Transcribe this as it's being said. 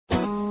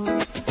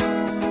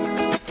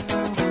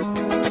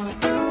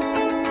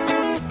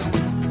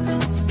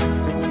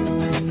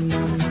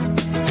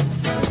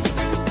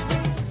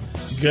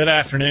Good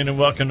afternoon and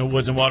welcome to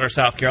Woods and Water,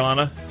 South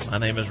Carolina. My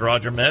name is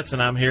Roger Metz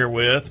and I'm here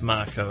with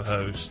my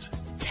co-host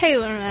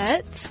Taylor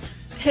Metz,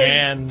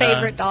 his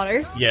favorite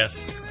daughter.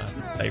 Yes,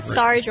 favorite.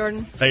 Sorry,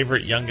 Jordan.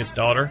 Favorite youngest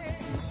daughter.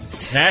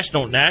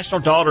 National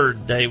Daughter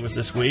Day was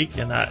this week,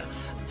 and I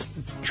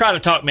try to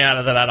talk me out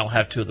of that. I don't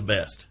have two of the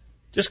best.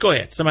 Just go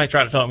ahead. Somebody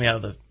try to talk me out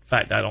of the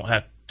fact that I don't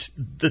have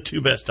the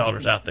two best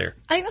daughters out there.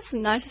 I think that's the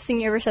nicest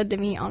thing you ever said to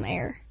me on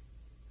air.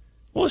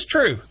 Well, it's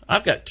true.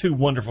 I've got two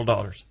wonderful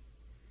daughters.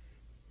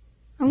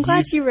 I'm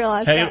glad you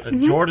realized that.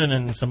 Mm-hmm. Jordan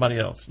and somebody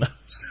else.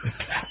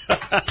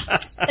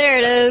 There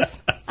it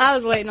is. I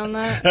was waiting on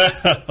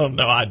that. Oh,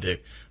 no, I do.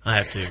 I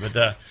have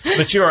to.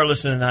 But you are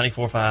listening to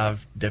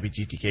 94.5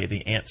 WGTK,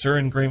 The Answer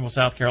in Greenville,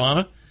 South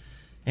Carolina.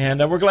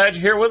 And we're glad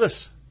you're here with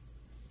us.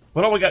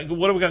 What do we got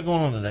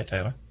going on today,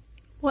 Taylor?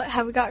 What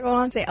have we got going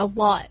on today? A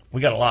lot.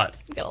 We got a lot.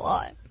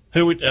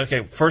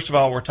 Okay, first of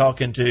all, we're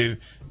talking to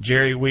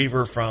Jerry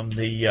Weaver from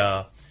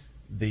the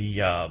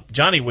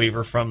Johnny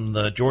Weaver from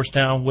the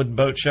Georgetown Wooden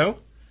Boat Show.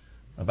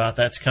 About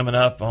that's coming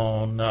up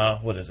on,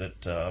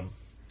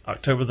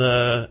 October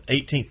the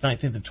 18th,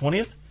 19th, and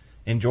 20th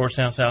in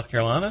Georgetown, South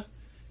Carolina.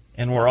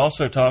 And we're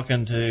also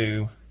talking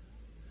to,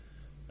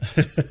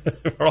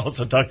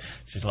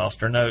 she's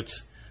lost her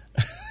notes.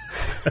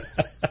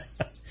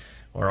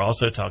 We're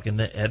also talking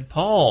to Ed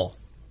Paul.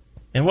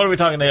 And what are we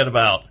talking to Ed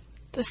about?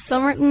 The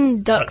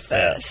Somerton Duck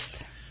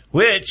Fest.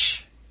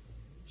 Which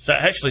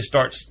actually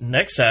starts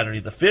next Saturday,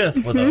 the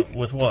 5th,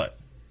 with what?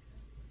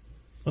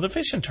 With a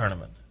fishing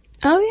tournament.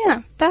 Oh,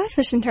 yeah. Bass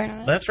fishing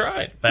tournament. That's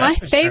right. My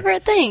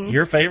favorite thing.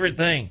 Your favorite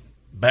thing.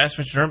 Bass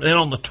fishing tournament. Then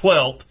on the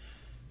 12th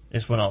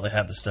is when all they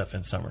have the stuff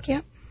in Somerton.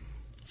 Yep.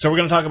 So we're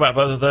going to talk about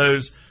both of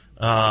those.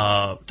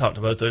 Talk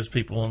to both those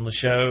people on the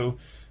show.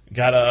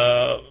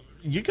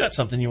 You got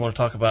something you want to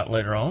talk about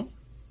later on?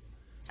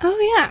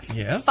 Oh, yeah.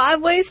 Yeah.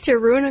 5 ways to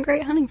ruin a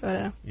great hunting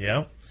photo.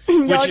 Yeah.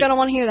 Y'all are going to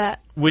want to hear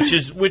that. Which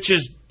is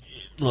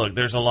look,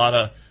 there's a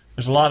lot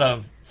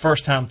of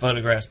first time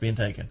photographs being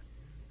taken.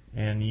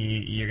 And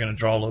you're going to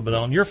draw a little bit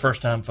on your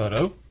first-time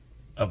photo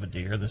of a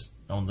deer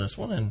on this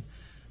one and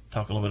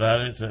talk a little bit about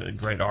it. It's a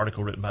great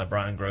article written by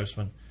Brian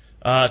Grossman.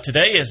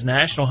 Today is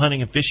National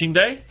Hunting and Fishing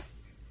Day.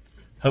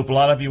 Hope a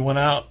lot of you went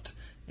out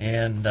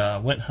and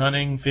went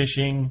hunting,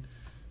 fishing,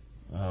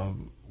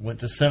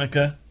 went to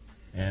Seneca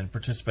and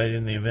participated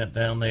in the event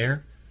down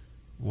there.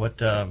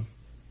 What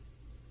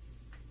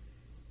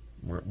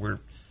we're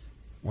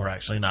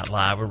actually not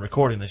live. We're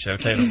recording the show.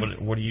 Taylor,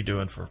 what are you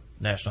doing for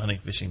National Hunting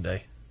and Fishing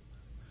Day?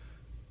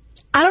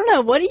 I don't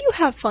know. What do you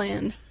have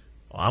planned?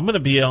 Well, I'm going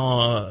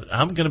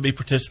to be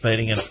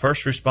participating in a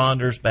first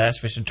responders bass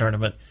fishing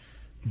tournament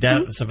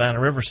down at the Savannah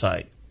River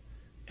site.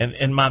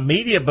 And my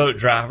media boat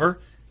driver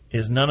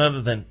is none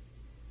other than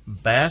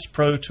Bass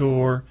Pro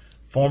Tour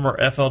former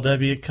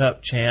FLW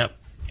Cup champ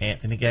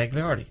Anthony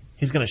Gagliardi.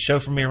 He's going to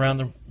chauffeur me around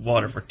the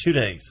water for 2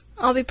 days.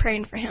 I'll be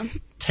praying for him.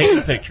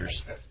 Taking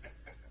pictures.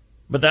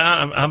 But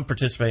I'm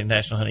participating in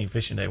National Hunting and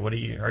Fishing Day.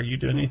 Are you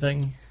doing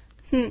anything?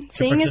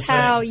 Seeing as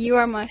how you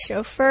are my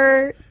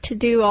chauffeur to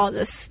do all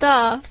this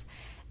stuff,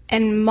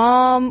 and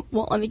Mom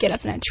won't let me get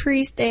up in a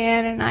tree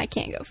stand, and I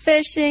can't go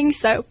fishing,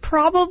 so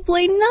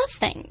probably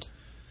nothing.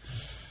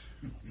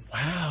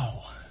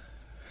 Wow.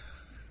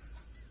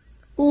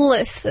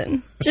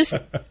 Listen, just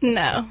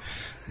no.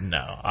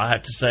 No, I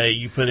have to say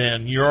you put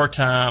in your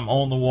time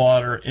on the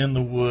water, in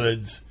the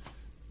woods,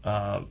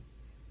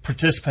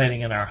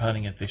 participating in our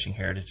hunting and fishing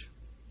heritage.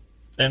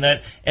 And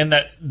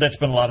that's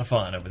been a lot of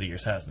fun over the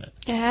years, hasn't it?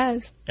 It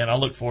has. And I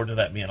look forward to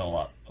that being a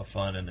lot of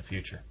fun in the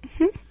future.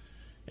 Mm-hmm.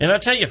 And I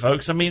tell you,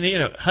 folks, I mean,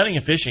 hunting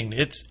and fishing,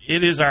 it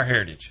is our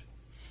heritage.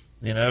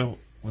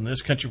 When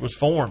this country was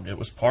formed, it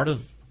was part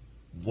of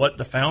what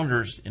the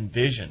founders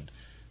envisioned,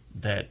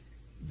 that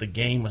the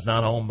game was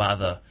not owned by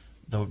the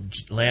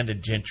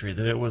landed gentry,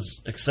 that it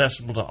was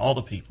accessible to all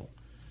the people,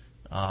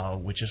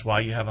 which is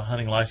why you have a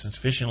hunting license,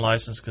 fishing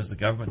license, because the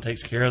government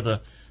takes care of the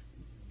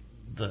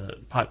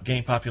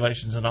game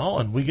populations and all,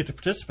 and we get to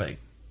participate.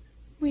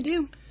 We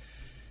do.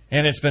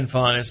 And it's been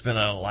fun. It's been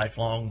a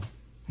lifelong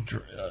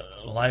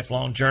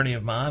journey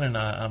of mine, and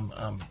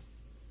I'm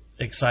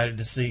excited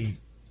to see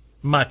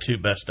my two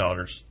best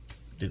daughters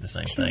do the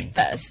same thing.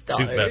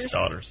 Two best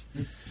daughters.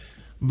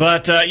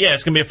 But,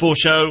 it's going to be a full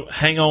show.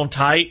 Hang on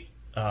tight.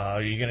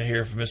 You're going to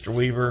hear from Mr.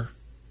 Weaver,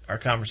 our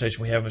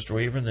conversation we have with Mr.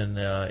 Weaver, and then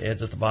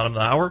Ed's at the bottom of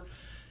the hour.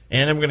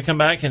 And then we're going to come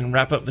back and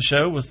wrap up the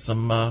show with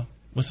some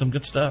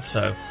good stuff.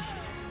 So,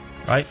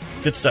 right?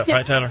 Good stuff,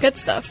 right, Tyler? Good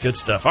stuff. Good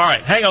stuff. All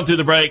right, hang on through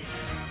the break.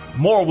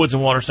 More Woods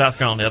and Water, South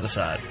Carolina on the other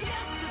side.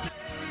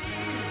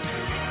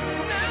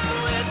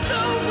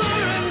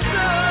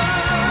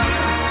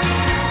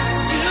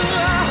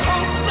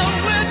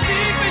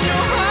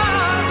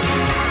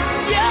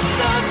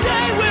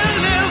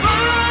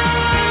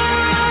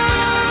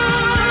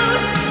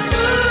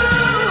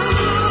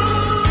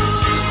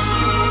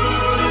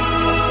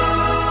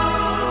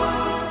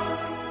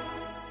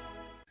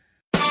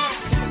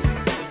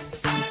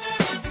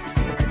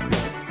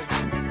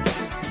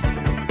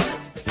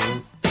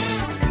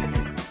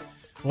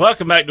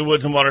 Welcome back to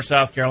Woods and Water,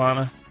 South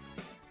Carolina.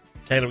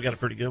 Taylor, we got a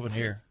pretty good one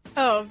here.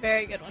 Oh,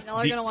 very good one. Y'all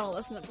are going to want to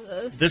listen to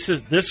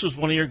this. This was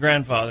one of your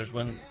grandfathers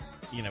when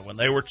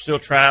they were still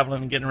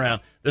traveling and getting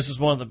around. This is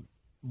one of the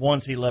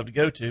ones he loved to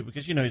go to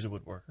because he's a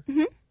woodworker.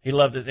 Mm-hmm. He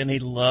loved it, and he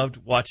loved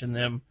watching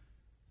them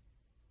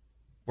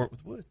work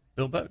with wood,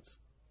 build boats.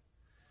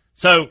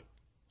 So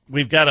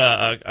we've got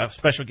a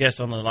special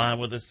guest on the line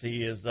with us.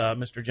 He is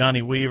Mr.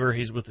 Johnny Weaver.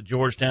 He's with the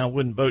Georgetown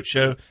Wooden Boat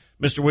Show.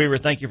 Mr. Weaver,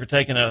 thank you for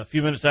taking a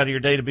few minutes out of your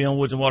day to be on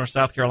Woods and Water,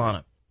 South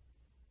Carolina.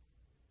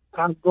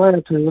 I'm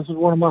glad to. This is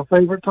one of my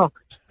favorite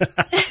topics.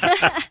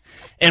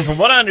 And from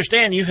what I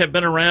understand, you have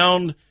been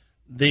around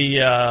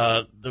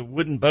the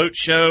Wooden Boat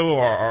Show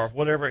or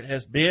whatever it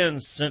has been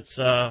since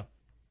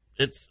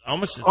it's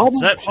almost its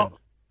inception.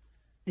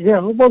 Yeah,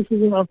 almost.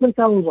 I think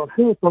I was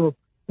a helper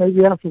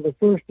maybe after the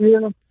first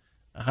year.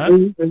 Uh-huh.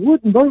 The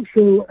Wooden Boat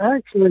Show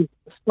actually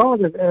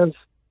started as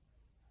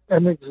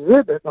an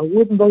exhibit, a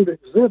wooden boat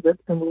exhibit,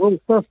 in a little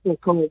festival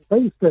called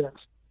Bayfest.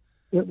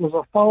 It was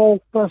a fall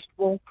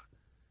festival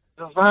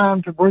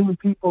designed to bring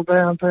people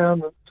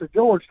downtown to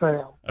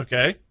Georgetown.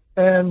 Okay.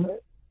 And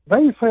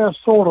Bayfest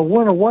sort of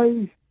went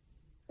away,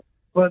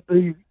 but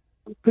the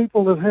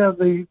people that had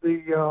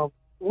the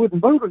wooden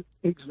boat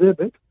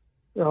exhibit,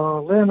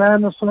 Lynn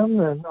Anderson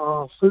and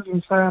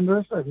Susan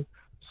Sanders and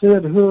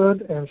Sid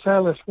Hood and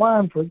Sally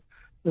Swineford,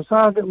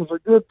 decided it was a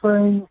good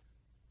thing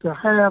to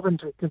have and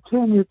to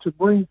continue to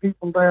bring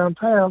people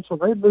downtown, so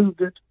they moved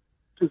it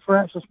to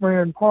Francis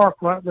Marion Park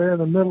right there in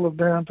the middle of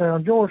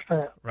downtown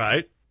Georgetown.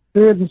 Right.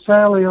 Sid and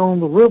Sally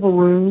owned the River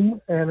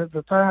Room, and at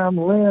the time,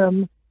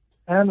 Lynn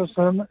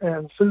Anderson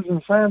and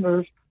Susan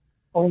Sanders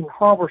owned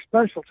Harbor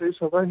Specialty,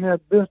 so they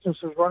had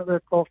businesses right there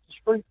across the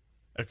street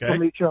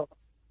from each other.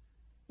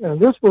 And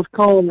this was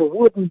called the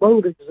Wooden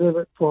Boat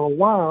Exhibit for a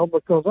while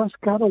because that's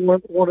kind of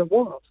what it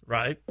was.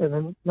 Right. And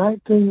in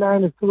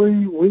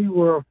 1993,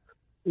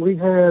 we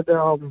had,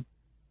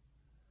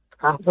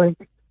 I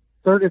think,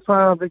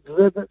 35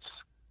 exhibits,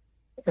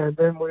 and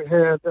then we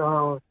had,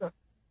 I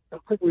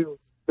think we were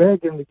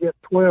begging to get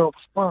 12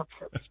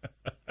 sponsors.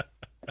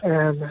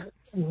 And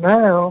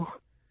now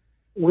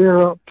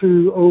we're up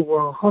to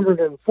over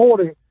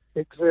 140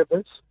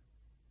 exhibits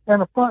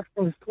and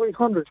approximately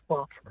 300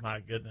 sponsors.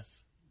 My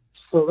goodness.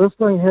 So this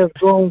thing has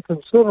grown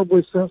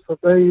considerably since the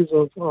days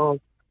of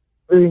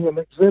being an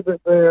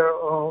exhibit there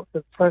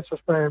at Francis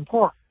Marion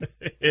Park.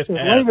 It and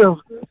has. later,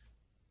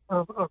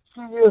 a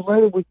few years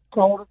later, we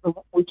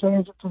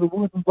changed it to the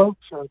Wooden Boat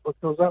Show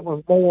because that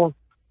was more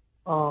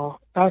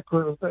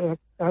accurate than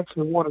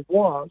actually what it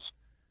was.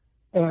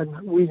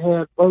 And we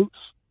had boats.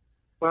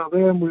 By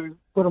then, we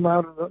put them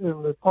out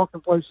in the parking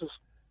places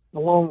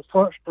along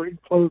Front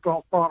Street, closed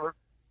off part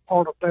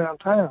of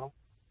downtown.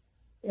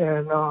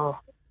 And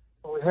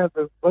we had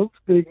the boats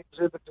being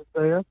exhibited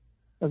there.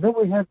 And then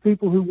we had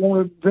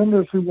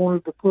vendors who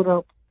wanted to put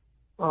up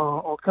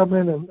or come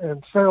in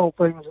and sell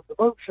things at the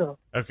boat show.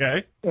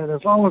 Okay. And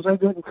as long as they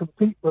didn't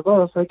compete with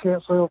us, they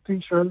can't sell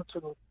T-shirts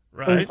and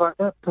things like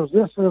that because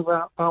this is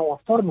our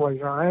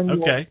fundraiser, our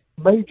annual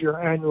major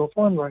annual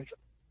fundraiser.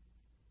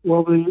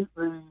 Well, the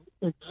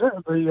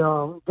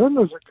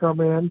vendors that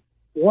come in,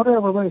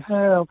 whatever they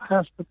have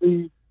has to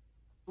be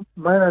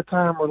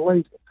maritime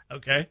related.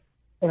 Okay.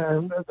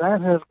 And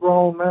that has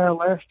grown now.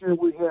 Last year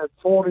we had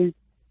 40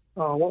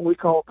 what we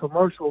call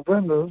commercial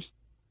vendors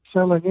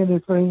selling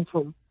anything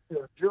from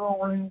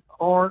jewelry,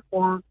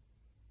 artwork,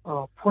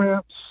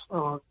 prints,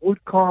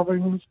 wood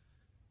carvings,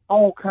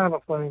 all kind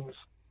of things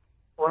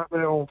right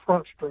there on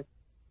Front Street.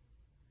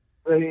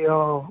 We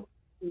are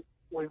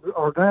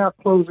now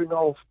closing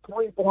off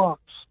 3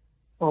 blocks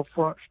of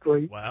Front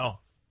Street. Wow.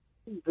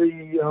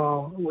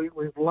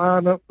 We've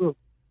lined up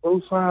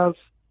both sides,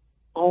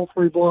 all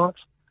 3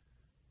 blocks.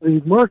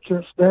 The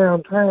merchants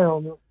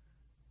downtown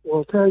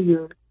will tell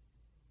you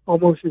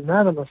almost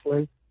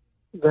unanimously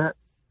that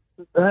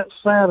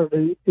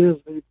Saturday is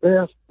the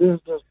best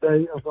business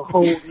day of the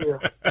whole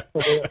year.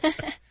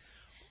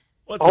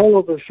 All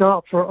of the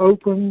shops are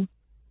open,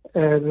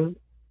 and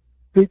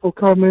people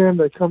come in,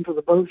 they come to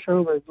the boat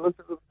show, they look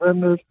at the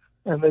vendors,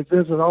 and they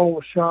visit all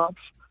the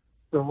shops.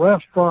 The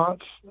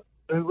restaurants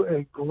do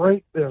a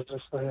great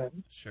business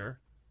then. Sure.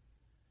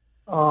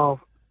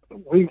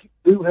 We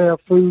do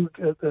have food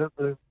at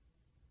the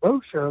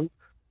boat show,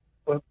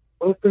 but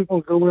most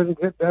people go in and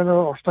get dinner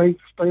or stay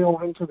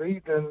on into the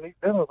evening and eat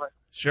dinner there.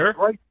 Sure.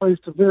 Great place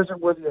to visit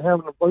whether you're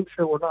having a boat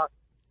show or not.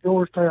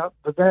 Georgetown,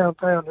 the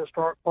downtown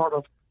historic part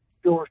of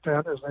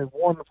Georgetown, is a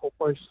wonderful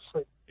place to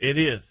see. It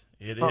is.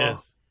 It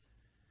is.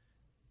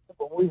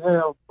 But we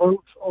have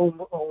boats on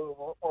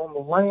the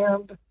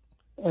land,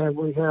 and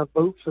we have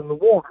boats in the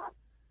water.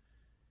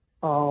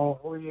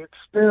 We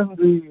extend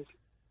the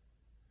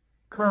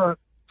current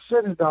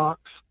city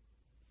docks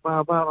by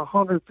about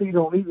 100 feet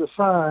on either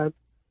side,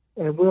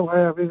 and we'll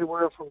have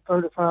anywhere from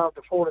 35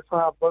 to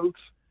 45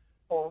 boats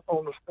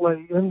on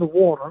display in the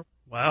water.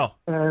 Wow.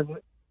 And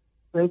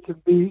they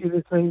can be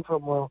anything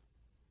from, I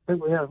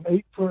think we had an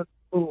 8-foot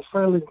little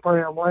sailing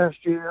pram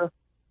last year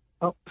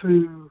up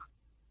to,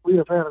 we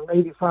have had an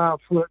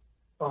 85-foot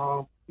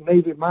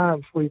Navy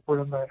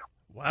minesweeper in there.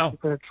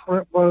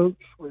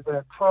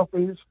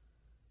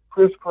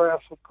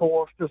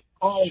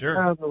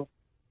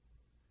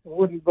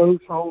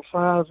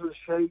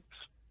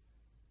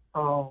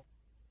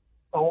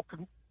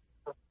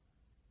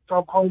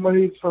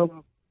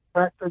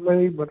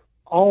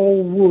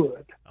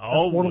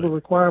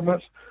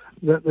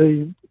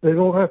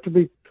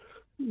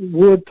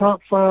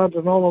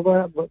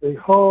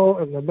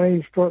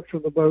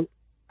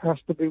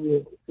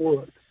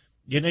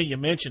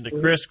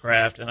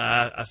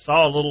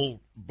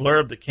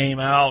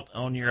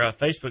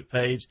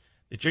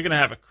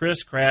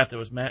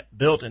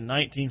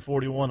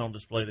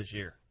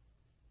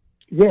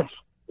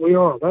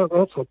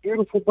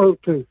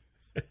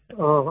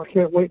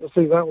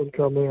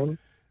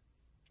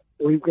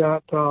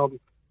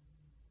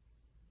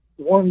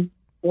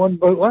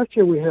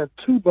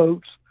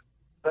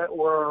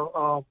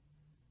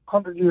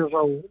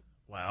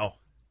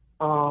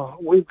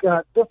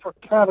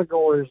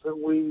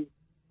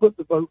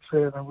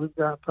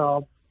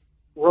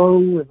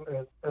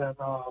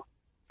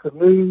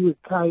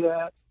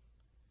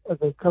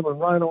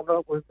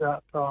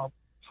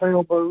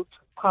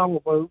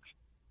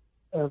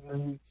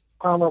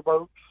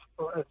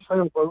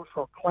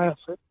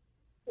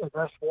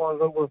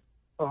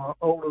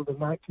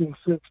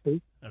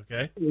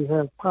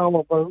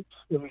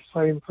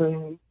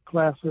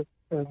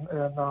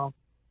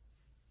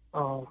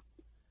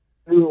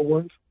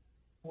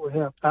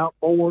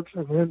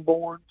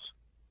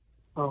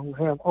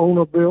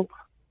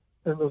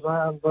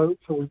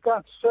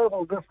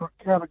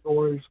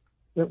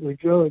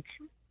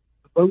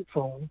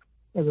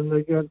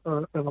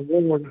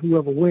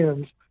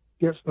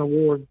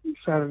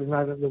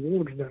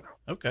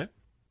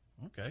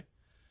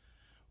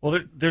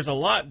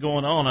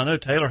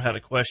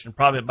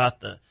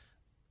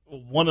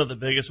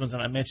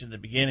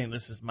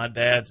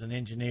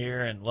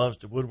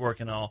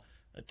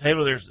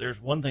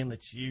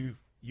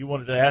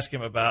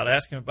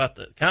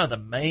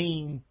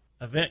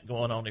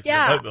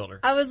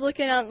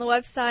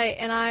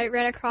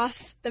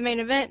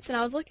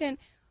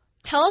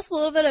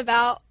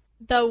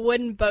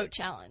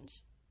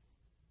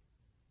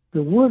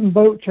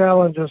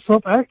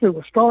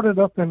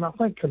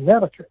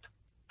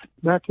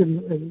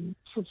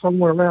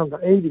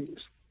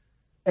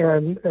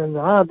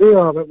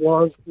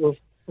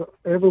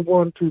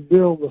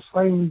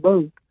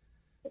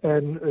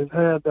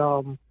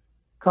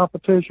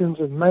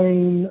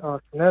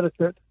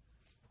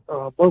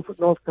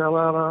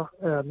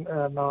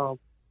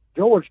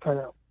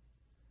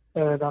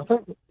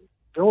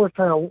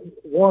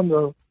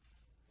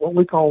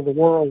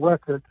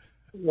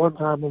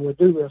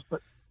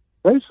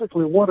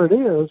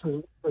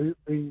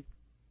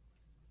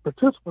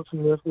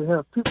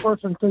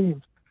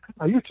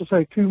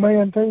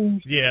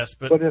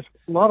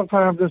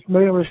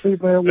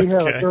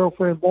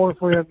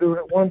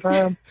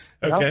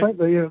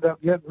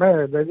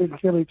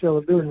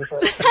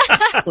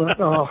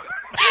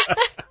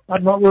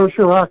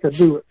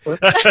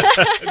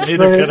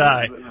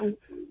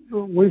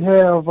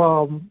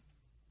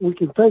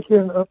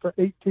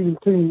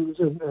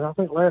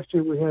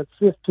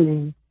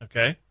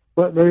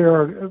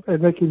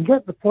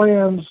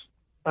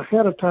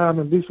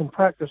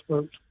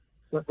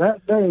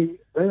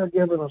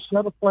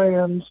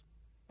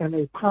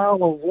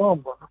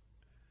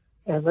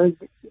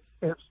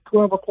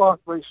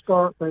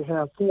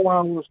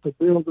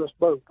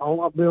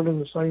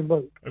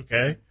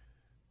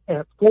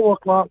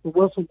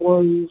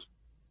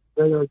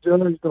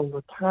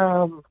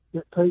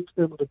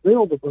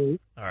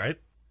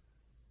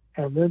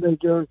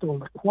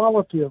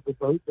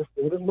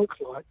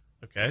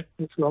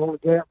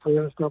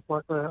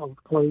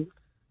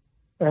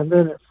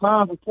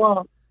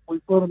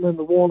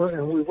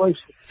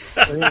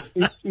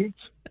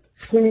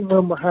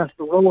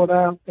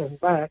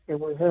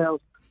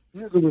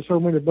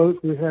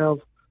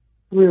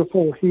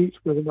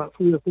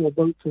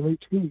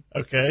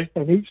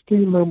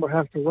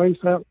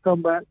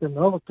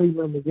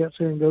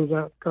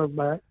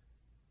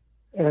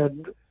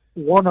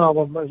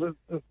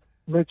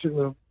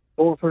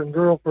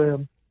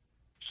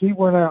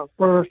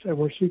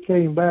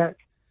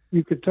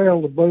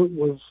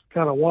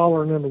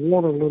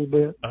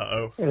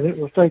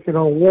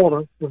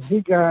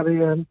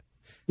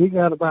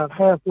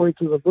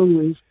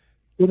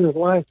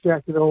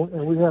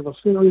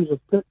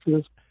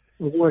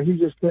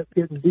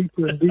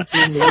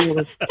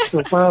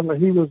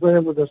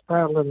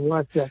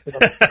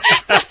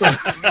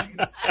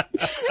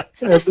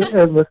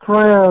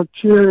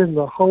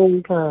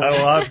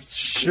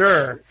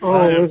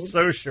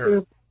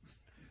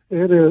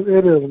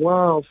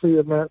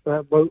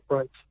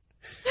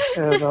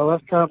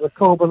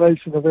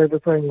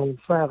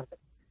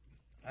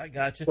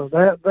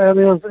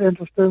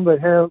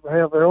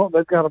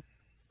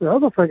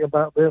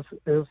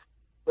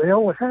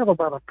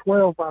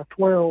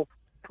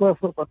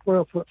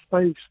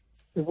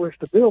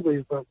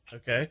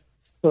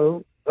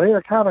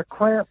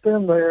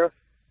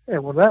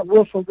 And when that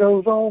whistle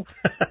goes off,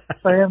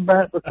 stand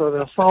back because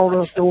there's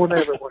sawdust going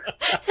everywhere.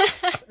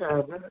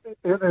 And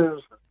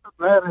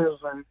that is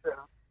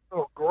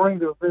a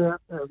great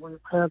event, and we've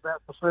had that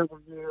for several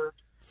years.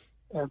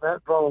 And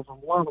that draws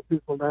a lot of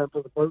people down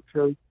to the boat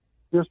show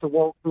just to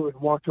walk through and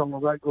watch all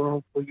of that go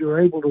on. So you're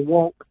able to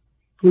walk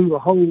through the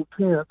whole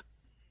tent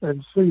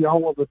and see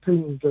all of the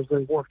teams as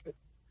they work it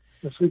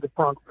and see the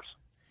progress.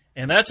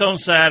 And that's on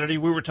Saturday.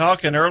 We were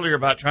talking earlier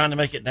about trying to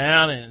make it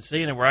down and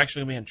seeing it. We're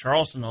actually going to be in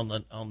Charleston on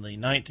the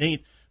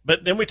 19th.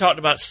 But then we talked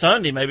about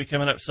Sunday, maybe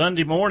coming up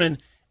Sunday morning,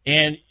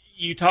 and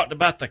you talked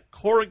about the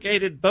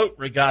corrugated boat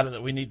regatta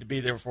that we need to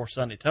be there before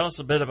Sunday. Tell us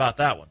a bit about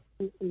that one.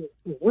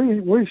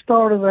 We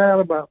started that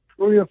about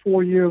 3 or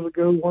 4 years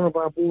ago. One of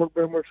our board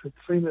members had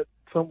seen it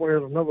somewhere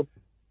at another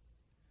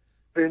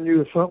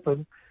venue or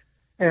something.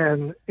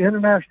 And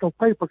International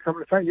Paper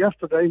Company, in fact,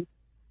 yesterday,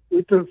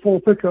 we took 4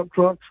 pickup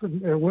trucks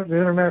and went to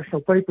International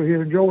Paper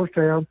here in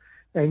Georgetown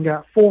and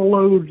got 4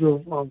 loads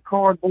of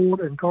cardboard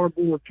and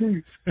cardboard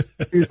tubes.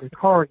 Excuse me,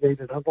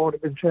 corrugated. I've already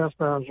been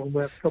chastised on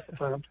that a couple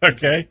times.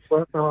 Okay.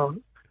 But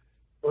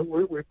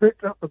we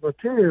picked up the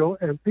material,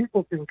 and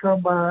people can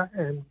come by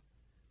and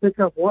pick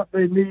up what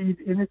they need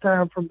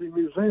anytime from the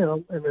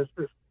museum, and there's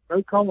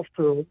no cost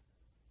to them.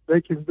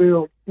 They can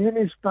build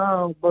any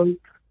style boat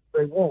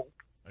they want.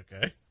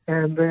 Okay.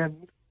 And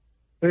then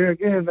there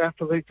again,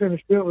 after they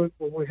finish building,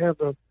 when we have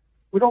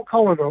we don't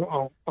call it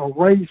a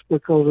race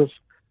because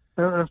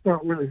that's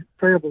not really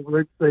fair, but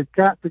they've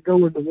got to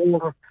go in the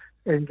water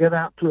and get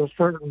out to a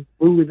certain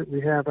buoy that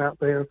we have out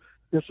there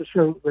just to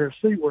show they're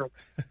seaworthy.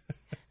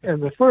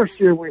 And the first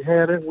year we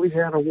had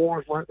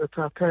awards like the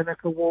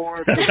Titanic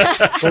Award,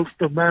 the Most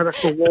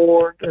Dramatic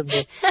Award, and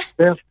the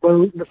Best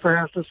Boat and the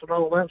Fastest and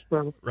all that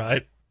stuff.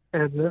 Right.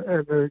 And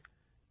the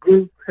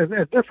group and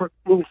different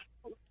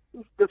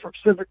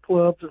civic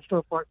clubs and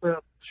stuff like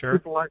that. Sure.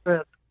 People like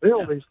that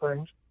build these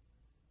things.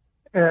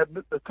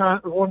 And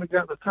the one that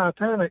got the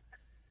Titanic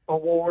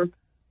Award,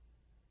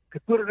 they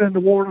put it in the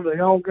water. They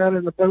all got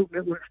in the boat and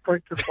it went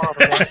straight to the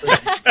bottom like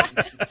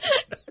that.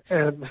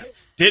 And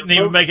didn't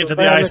even make it to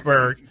the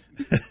iceberg.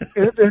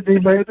 It didn't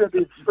even make it. It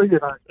didn't see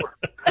an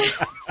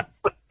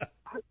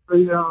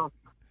iceberg.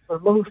 The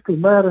most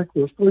dramatic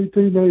was 3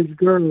 teenage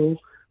girls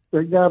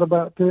that got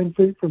about 10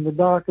 feet from the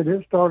dock, and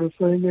it started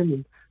singing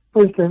and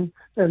pushing,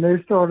 and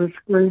they started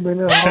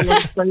screaming and hollering,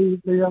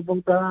 "Save me, I'm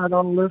gonna die," and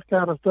all this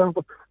kind of stuff.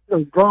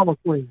 Those drama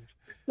queens.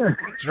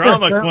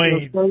 Drama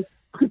queens.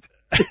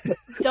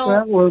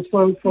 That was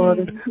so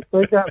funny.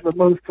 They got the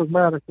most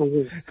dramatic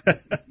award.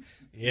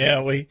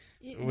 Yeah,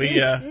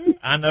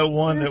 I know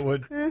one that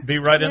would be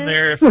right in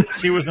there if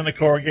she was in a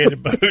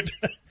corrugated boat.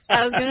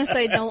 I was going to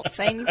say don't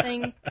say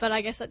anything, but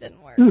I guess that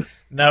didn't work.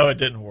 No, it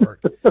didn't work.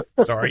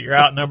 Sorry, you're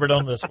outnumbered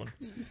on this one.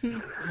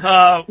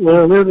 Well,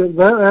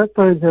 that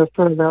thing has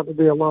turned out to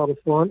be a lot of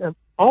fun. And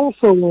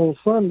also on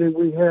Sunday,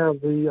 we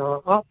have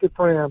the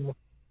Optipram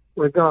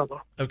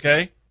Regatta.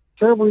 Okay.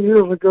 Several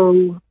years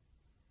ago,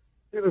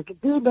 it was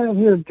down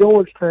here in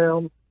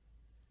Georgetown.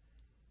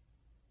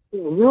 We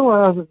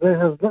realized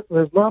that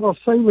there's not a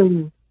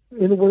sailing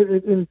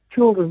in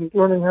children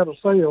learning how to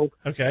sail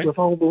with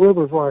all the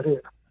rivers right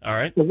here. All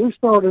right. So we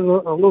started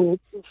a little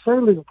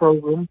sailing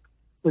program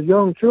for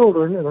young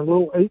children in a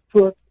little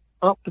 8-foot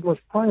Optimus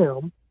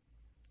pram.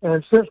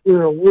 And since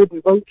we're a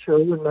wooden boat show,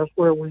 and that's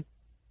where we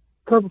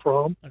come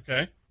from,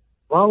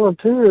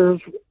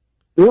 volunteers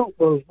built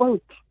those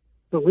boats.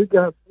 So we've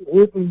got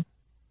wooden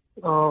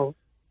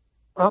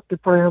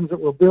Optiprams that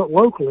were built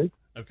locally.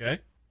 Okay.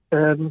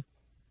 And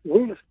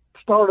we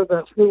started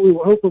that school. We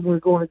were hoping we were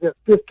going to get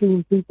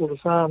 15 people to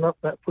sign up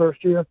that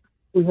first year.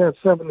 We had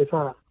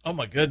 75. Oh,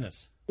 my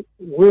goodness.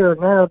 We're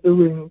now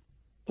doing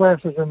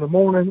classes in the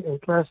morning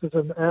and classes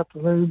in the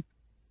afternoon.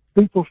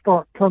 People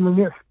start coming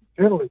in,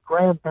 generally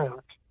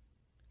grandparents,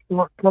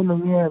 start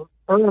coming in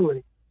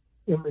early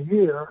in the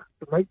year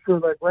to make sure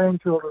their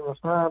grandchildren are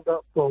signed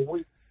up for a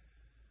week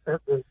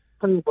at the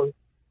sailboat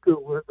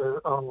school with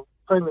the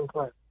sailing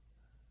class.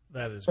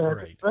 That is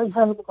great. They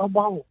have a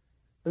ball.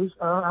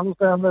 I was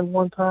down there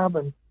one time,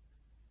 and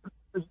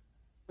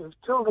these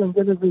children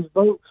get in these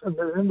boats, and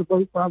they're in the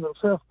boat by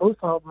themselves. Both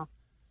of them,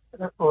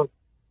 or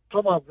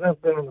some of them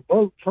have been in the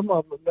boat. Some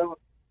of them have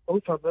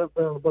both of them have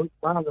been in the boat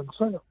by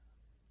themselves.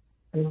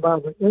 And by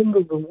the end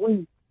of the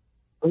week,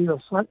 they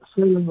are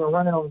sailing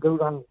around go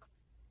down.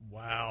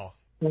 Wow.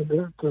 And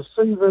to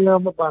see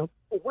them about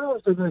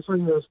Wednesday, they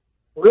see this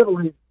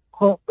literally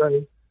hump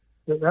day.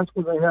 And that's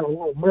when they have a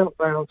little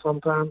meltdown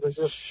sometimes and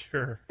just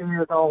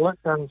scared all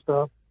that kind of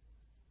stuff.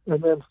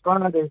 And then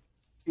Friday,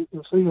 you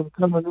can see them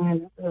coming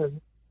in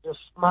and just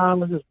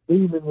smiling, just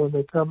beaming when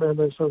they come in.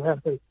 They're so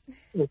happy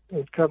to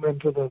come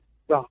into the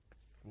dock.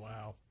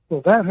 Wow.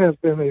 So that has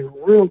been a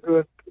real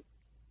good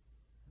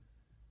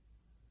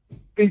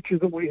feature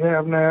that we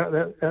have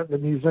now at the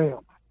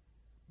museum,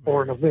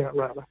 or an event,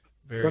 rather.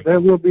 But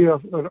there will be a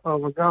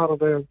regatta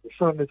there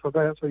Sunday for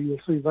that, so you'll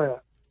see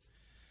that.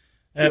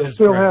 We'll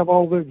still have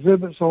all the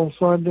exhibits on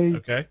Sunday.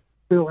 Okay.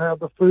 Still have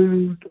the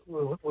food.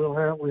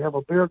 We have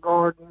a beer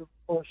garden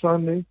on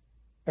Sunday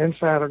and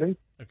Saturday.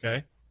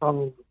 Okay.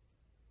 Of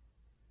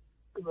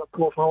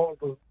course, all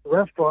the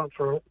restaurants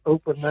are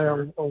open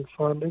now on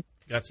Sunday.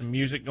 Got some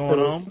music going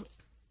on?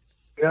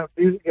 Got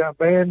music, got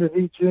band at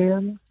each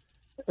end,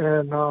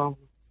 and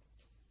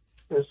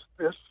it's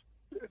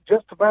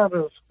just about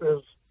as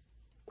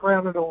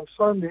crowded on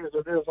Sunday as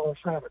it is on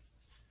Saturday.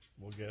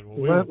 Well, good.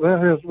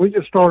 Well, we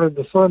just started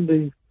the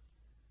Sunday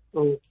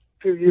a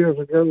few years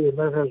ago, and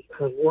that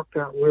has worked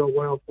out real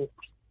well for us.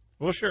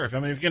 Well, sure. If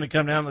you're going to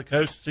come down to the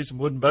coast and see some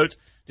wooden boats,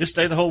 just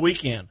stay the whole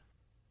weekend.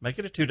 Make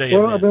it a 2-day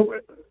event.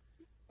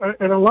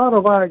 And a lot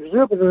of our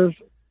exhibitors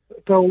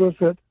told us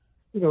that,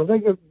 they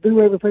could do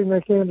everything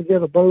they can to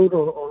get a boat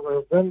or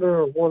a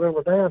vendor or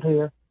whatever down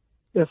here.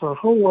 It's a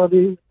whole lot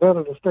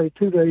better to stay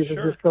 2 days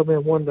and just come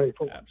in 1 day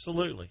for it.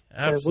 Absolutely.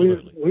 And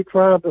we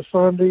tried the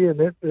Sunday,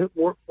 and it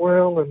worked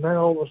well, and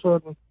now all of a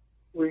sudden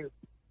we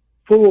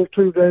full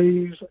 2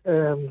 days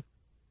and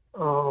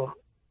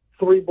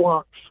 3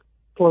 blocks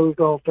closed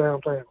off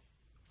downtown.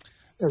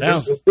 And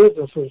the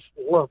businesses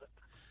love it.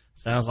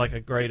 Sounds like a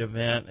great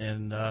event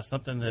and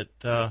something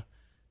that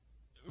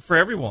for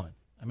everyone.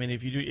 I mean,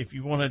 if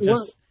you want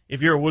to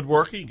if you're a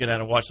woodworker, you can get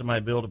out and watch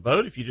somebody build a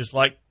boat. If you just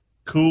like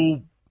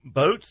cool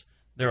boats,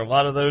 there are a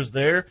lot of those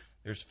there.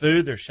 There's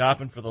food, there's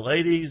shopping for the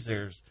ladies,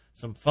 there's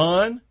some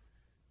fun,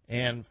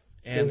 and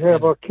we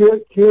have a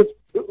kids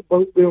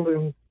boat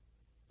building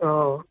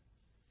little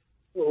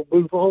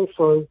booth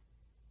also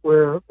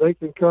where they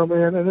can come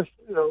in, and it's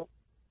for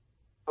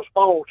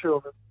small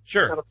children.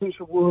 Sure. Got a piece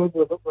of wood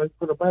they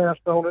put a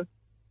mast on it.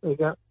 They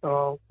got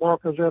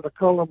markers there to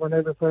color them and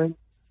everything,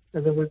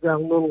 and then we've got a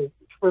little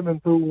swimming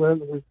pool there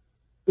that we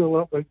fill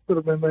up. They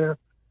put them in there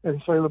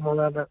and sail them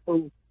around that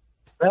pool.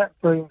 That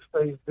thing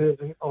stays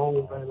busy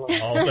all day long.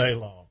 All day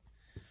long.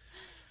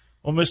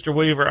 Well, Mr.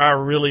 Weaver, I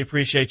really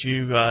appreciate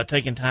you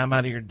taking time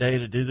out of your day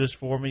to do this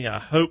for me. I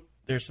hope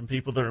there's some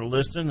people that are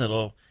listening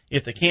that'll,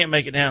 if they can't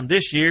make it down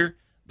this year,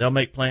 they'll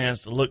make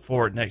plans to look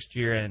for it next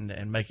year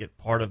and make it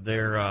part of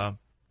their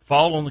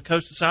fall on the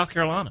coast of South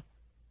Carolina.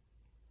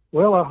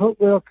 Well, I hope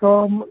they'll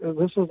come.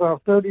 This is our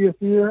 30th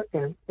year,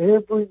 and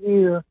every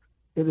year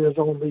it is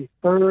on the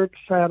 3rd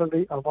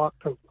Saturday of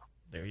October.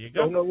 There you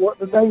go. Don't know what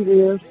the date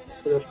is,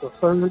 but it's the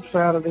 3rd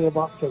Saturday of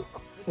October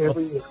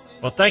every year.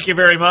 Well, thank you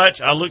very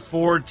much. I look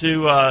forward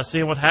to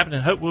seeing what happens,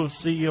 and hope we'll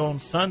see you on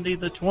Sunday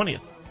the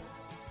 20th.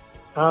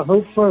 I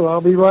hope so.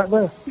 I'll be right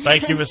there.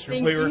 Thank you, Mr.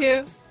 Thank Weaver.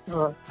 You.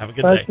 All right. Have a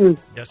good day. Thank you.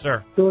 Yes,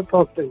 sir. Good to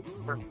talk to you.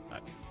 Bye.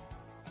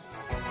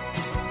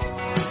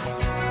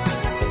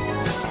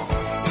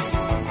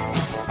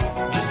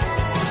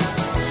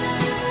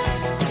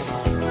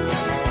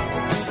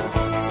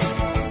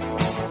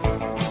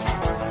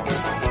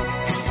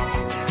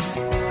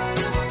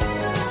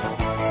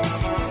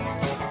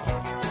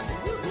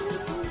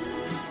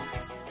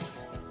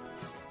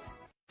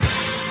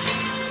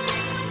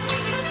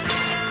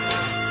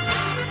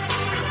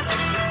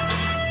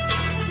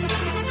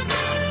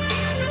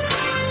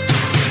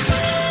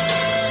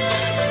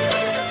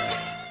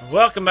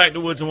 Welcome back to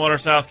Woods and Water,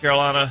 South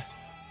Carolina.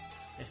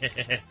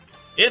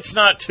 It's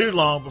not too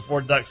long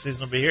before duck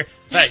season will be here.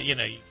 In fact, you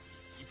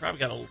probably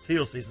got a little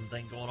teal season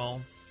thing going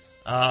on.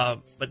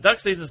 But duck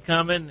season is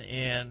coming,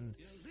 and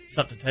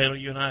something, Taylor,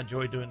 you and I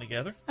enjoy doing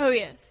together. Oh,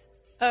 yes.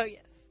 I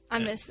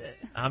miss it.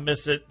 I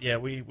miss it. Yeah,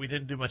 we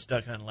didn't do much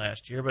duck hunting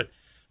last year. But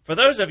for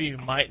those of you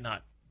who might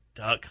not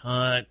duck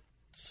hunt,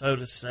 so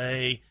to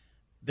say,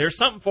 there's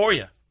something for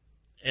you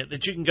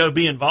that you can go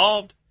be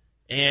involved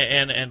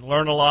and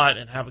learn a lot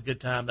and have a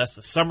good time. That's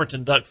the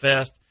Summerton Duck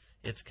Fest.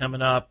 It's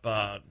coming up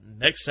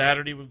next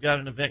Saturday. We've got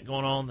an event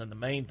going on, and the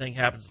main thing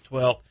happens the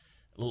 12th.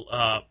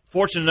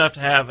 Fortunate enough to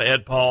have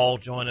Ed Paul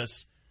join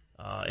us.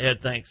 Ed,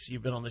 thanks.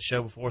 You've been on the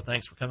show before.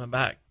 Thanks for coming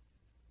back.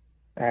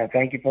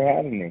 Thank you for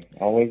having me.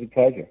 Always a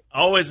pleasure.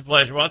 Always a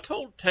pleasure. Well, I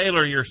told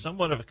Taylor you're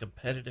somewhat of a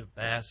competitive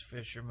bass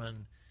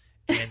fisherman,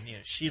 and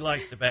she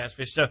likes to bass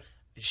fish. So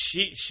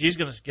she's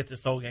going to get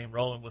this whole game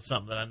rolling with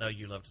something that I know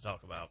you love to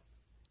talk about.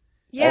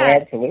 Yeah. Oh,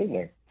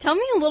 absolutely. Tell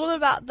me a little bit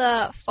about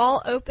the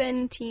Fall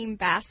Open Team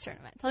Bass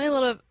Tournament. Tell me a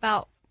little bit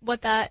about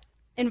what that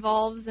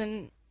involves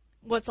and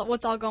what's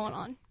all going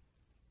on.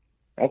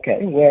 Okay.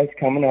 Well, it's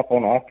coming up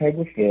on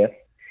October 5th,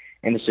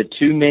 and it's a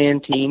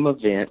 2-man team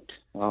event.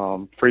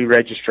 Free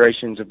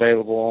registration's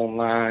available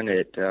online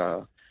at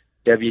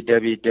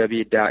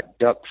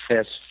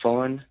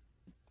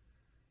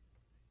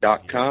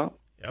www.duckfestfun.com.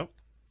 Yep.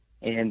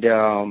 And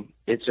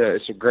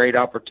it's a great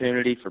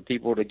opportunity for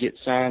people to get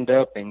signed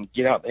up and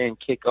get out there and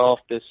kick off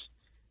this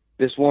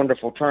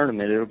wonderful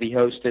tournament. It'll be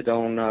hosted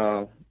on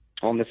the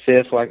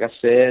 5th, like I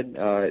said,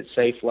 at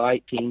Safe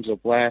Light. Teams will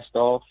blast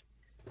off.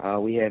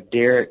 We have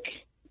Derek,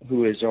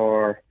 who is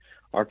our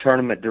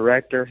tournament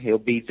director. He'll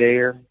be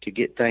there to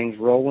get things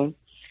rolling.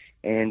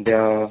 And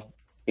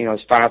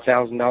it's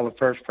 $5,000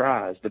 first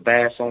prize. The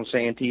bass on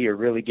Santee are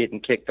really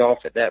getting kicked off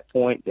at that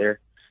point.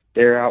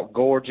 They're out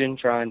gorging,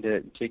 trying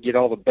to get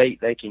all the bait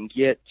they can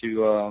get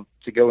to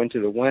go into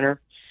the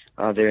winter.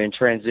 They're in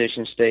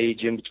transition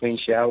stage in between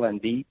shallow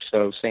and deep.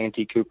 So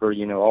Santee Cooper,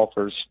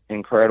 offers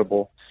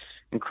incredible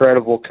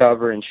incredible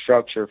cover and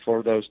structure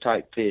for those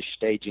type fish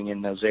staging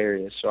in those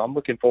areas. So I'm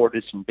looking forward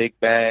to some big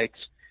bags.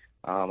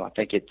 I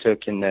think it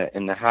took in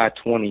the high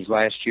 20s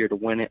last year to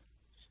win it,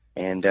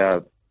 and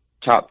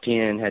top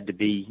 10 had to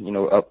be,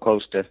 up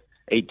close to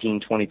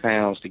 18, 20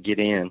 pounds to get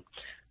in.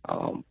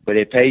 But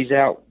it pays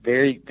out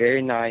very,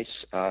 very nice.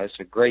 It's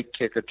a great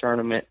kicker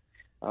tournament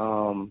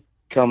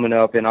coming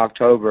up in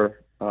October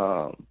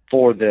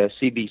for the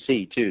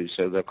CBC too.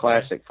 So the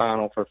classic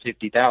final for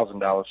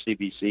 $50,000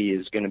 CBC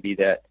is going to be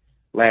that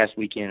last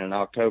weekend in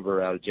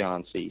October out of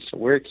John C. So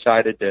we're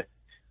excited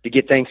to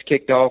get things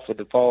kicked off with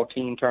the fall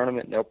team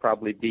tournament. There'll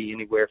probably be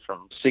anywhere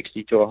from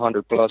 60 to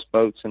 100 plus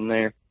boats in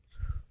there,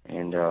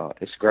 and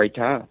it's a great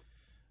time.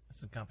 That's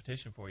some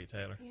competition for you,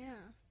 Taylor. Yeah,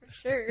 for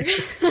sure.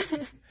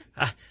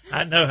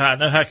 I know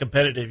how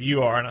competitive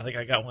you are, and I think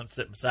I got one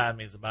sitting beside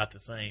me is about the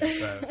same.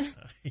 So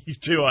you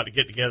two ought to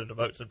get together to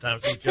vote sometime,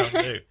 see what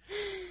y'all do.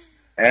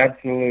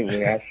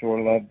 Absolutely. I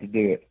sure love to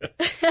do it.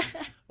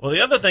 Well,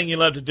 the other thing you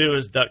love to do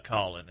is duck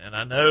calling, and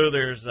I know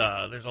there's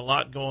a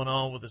lot going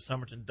on with the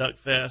Somerton Duck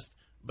Fest.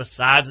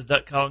 Besides the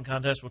duck calling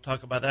contest, we'll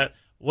talk about that.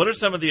 What are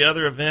some of the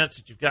other events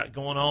that you've got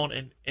going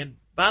on? And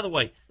by the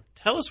way,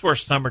 tell us where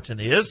Somerton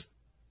is.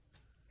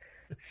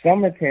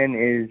 Somerton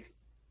is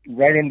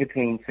right in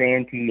between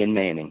Santee and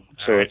Manning.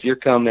 So if you're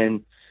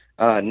coming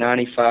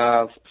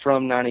 95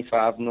 from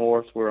 95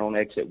 north, we're on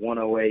exit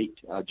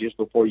 108 just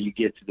before you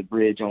get to the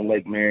bridge on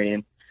Lake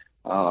Marion.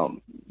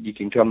 You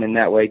can come in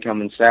that way.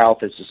 Coming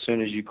south, as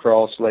soon as you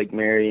cross Lake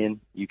Marion,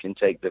 you can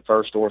take the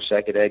first or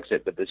second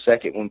exit, but the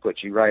second one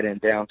puts you right in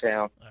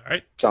downtown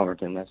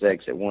Somerton. That's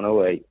exit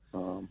 108,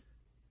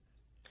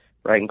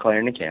 right in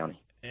Clarendon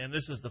County. And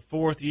this is the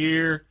fourth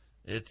year.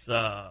 It's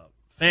a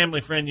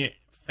family-friendly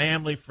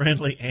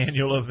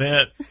annual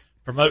event.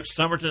 Promotes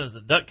Somerton as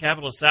the duck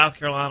capital of South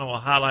Carolina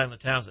while highlighting the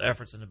town's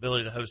efforts and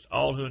ability to host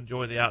all who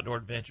enjoy the outdoor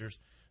adventures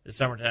that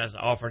Somerton has to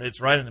offer. And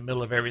it's right in the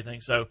middle of everything.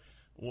 So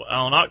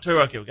on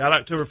October, we got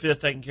October 5th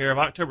taken care of.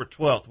 October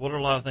 12th, what are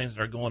a lot of things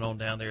that are going on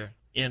down there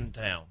in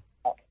town?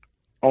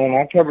 On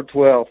October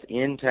 12th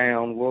in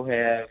town, we'll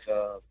have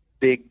a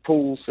big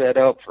pool set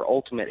up for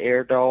Ultimate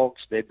Air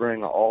Dogs. They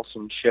bring an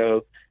awesome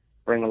show,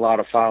 bring a lot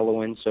of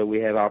following, so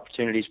we have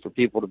opportunities for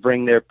people to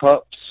bring their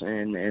pups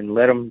and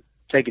let them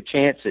take a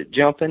chance at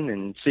jumping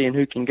and seeing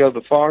who can go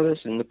the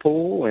farthest in the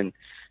pool. And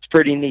it's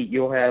pretty neat.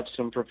 You'll have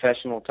some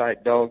professional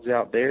type dogs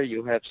out there.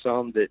 You'll have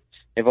some that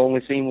have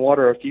only seen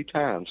water a few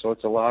times, so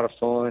it's a lot of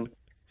fun,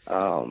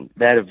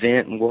 that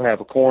event. And we'll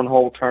have a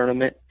cornhole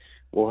tournament.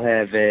 We'll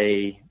have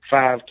a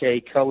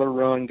 5K color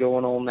run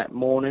going on that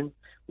morning.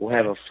 We'll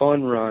have a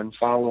fun run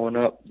following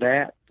up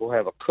that. We'll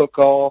have a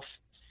cook-off.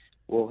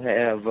 We'll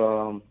have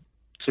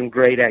some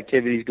great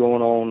activities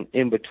going on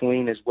in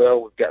between as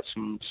well. We've got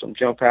some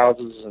jump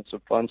houses and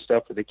some fun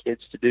stuff for the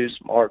kids to do,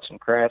 some arts and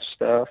crafts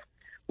stuff.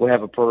 We'll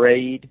have a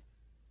parade.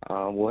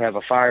 We'll have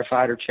a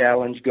firefighter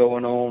challenge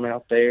going on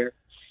out there.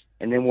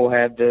 And then we'll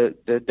have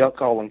the duck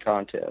calling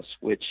contest,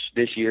 which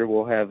this year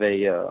we'll have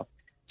a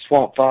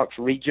Swamp Fox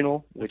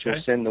Regional, which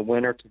will send the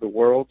winner to the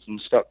Worlds in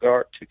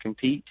Stuttgart to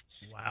compete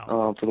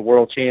for the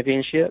World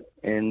Championship.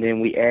 And then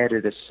we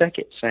added a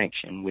second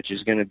sanction, which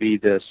is going to be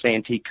the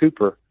Santee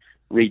Cooper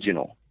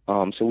Regional.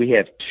 So we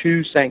have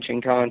two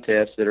sanctioned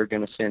contests that are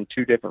going to send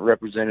two different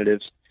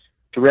representatives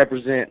to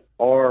represent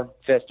our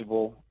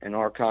festival and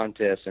our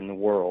contest in the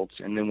Worlds.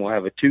 And then we'll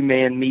have a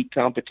two-man meet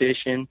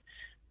competition,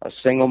 a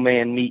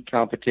single-man meet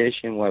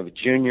competition, we'll have a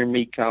junior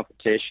meet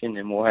competition,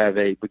 and we'll have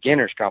a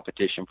beginners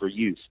competition for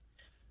youth.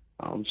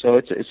 So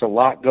it's a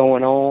lot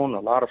going on, a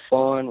lot of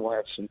fun. We'll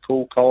have some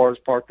cool cars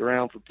parked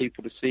around for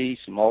people to see,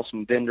 some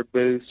awesome vendor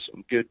booths,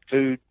 some good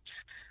food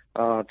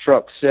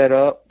trucks set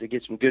up to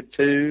get some good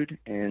food,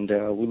 and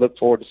we look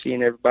forward to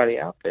seeing everybody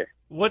out there.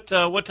 What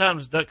time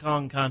does duck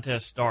calling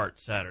contest start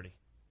Saturday?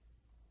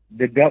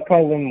 The duck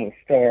calling will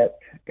start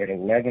at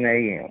 11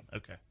 a.m.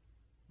 Okay.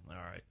 All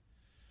right.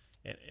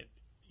 And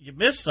you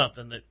missed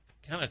something that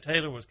kind of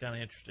Taylor was kind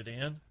of interested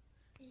in.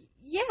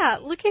 Yeah,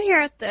 looking here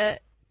at the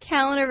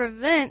calendar of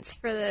events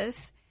for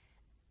this,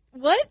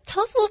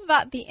 tell us a little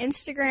about the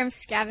Instagram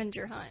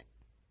scavenger hunt.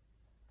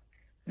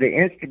 The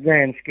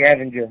Instagram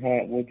scavenger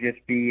hunt will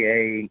just be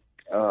a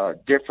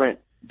different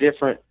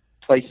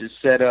places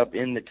set up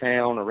in the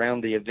town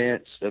around the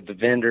events of the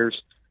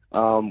vendors,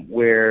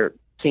 where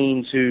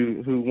teens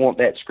who want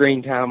that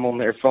screen time on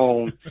their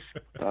phone,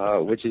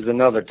 which is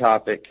another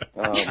topic,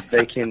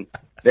 they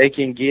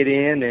can get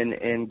in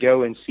and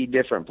go and see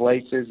different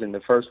places, and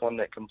the first one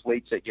that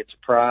completes it gets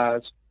a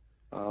prize.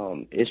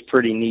 It's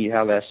pretty neat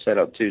how that's set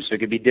up too. So it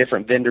could be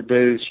different vendor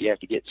booths. You have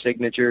to get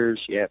signatures.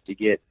 You have to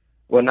get,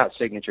 well, not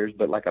signatures,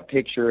 but like a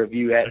picture of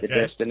you at the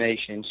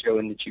destination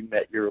showing that you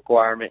met your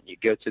requirement. You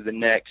go to the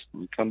next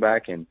and you come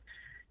back and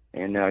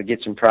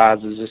get some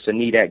prizes. It's a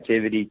neat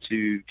activity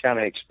to kind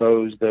of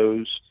expose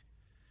those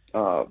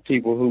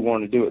people who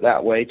want to do it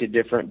that way to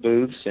different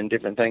booths and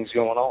different things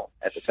going on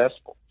at the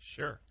festival.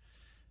 Sure.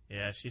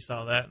 Yeah, she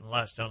saw that and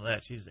latched on to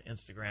that. She's the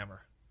Instagrammer.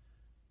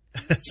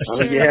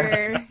 Sure.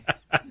 Yeah.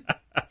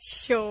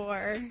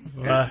 Sure.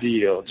 Good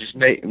deal. Just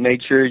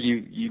make sure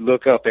you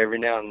look up every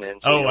now and then.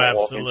 So you don't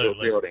absolutely. Walk into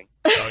a building.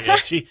 Oh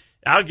yeah,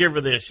 I'll give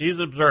her this. She's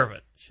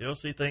observant. She'll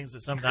see things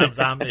that sometimes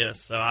I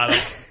miss. So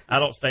I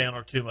don't stay on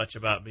her too much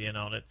about being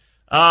on it.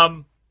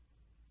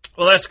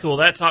 Well, that's cool.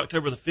 That's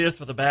October the 5th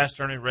for the bass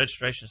tournament.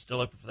 Registration is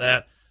still open for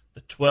that.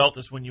 The 12th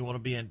is when you want to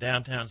be in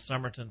downtown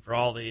Summerton for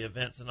all the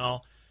events and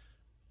all.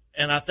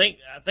 And I think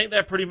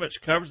that pretty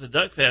much covers the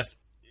Duck Fest.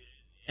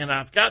 And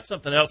I've got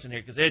something else in here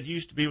because Ed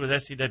used to be with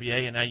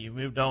SCWA and now you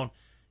moved on.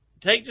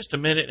 Take just a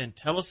minute and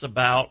tell us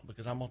about,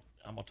 because I'm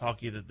gonna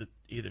talk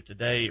either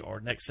today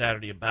or next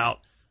Saturday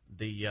about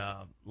the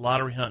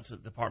lottery hunts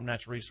that the Department of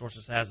Natural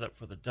Resources has up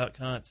for the duck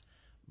hunts.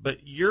 But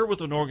you're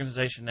with an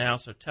organization now,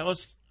 so tell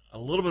us a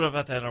little bit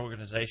about that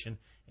organization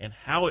and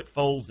how it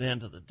folds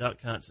into the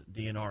duck hunts that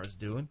DNR is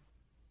doing.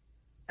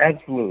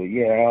 Absolutely,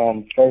 yeah.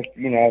 First,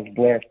 I was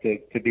blessed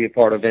to be a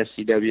part of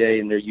SCWA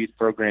and their youth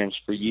programs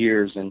for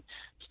years and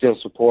still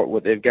support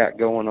what they've got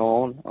going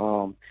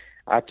on.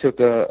 I took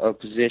a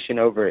position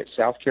over at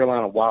South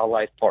Carolina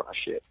Wildlife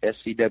Partnership,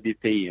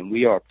 SCWP, and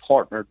we are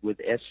partnered with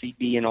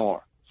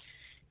SCDNR.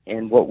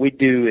 And what we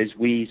do is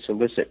we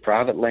solicit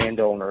private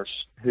landowners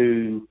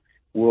who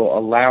will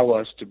allow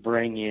us to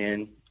bring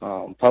in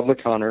public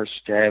hunters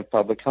to have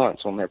public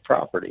hunts on their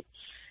property.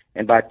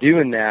 And by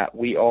doing that,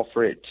 we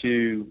offer it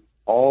to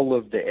all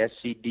of the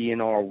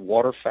SCDNR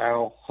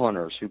waterfowl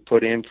hunters who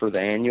put in for the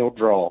annual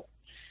draw.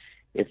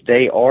 If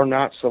they are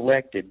not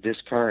selected this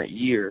current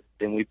year,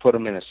 then we put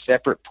them in a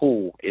separate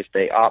pool if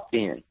they opt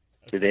in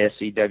to the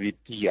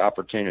SCWP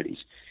opportunities.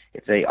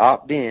 If they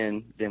opt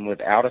in, then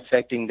without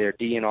affecting their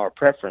DNR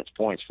preference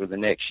points for the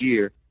next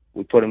year,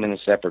 we put them in a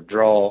separate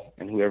draw,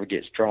 and whoever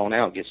gets drawn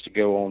out gets to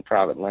go on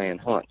private land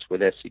hunts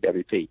with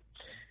SCWP.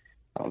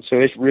 So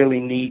it's really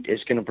neat.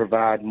 It's going to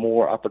provide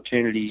more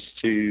opportunities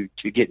to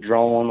get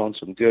drawn on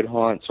some good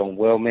hunts on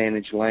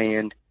well-managed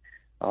land,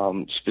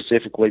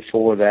 specifically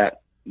for that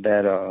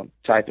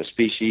type of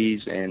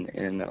species,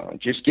 and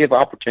just give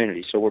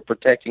opportunities. So we're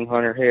protecting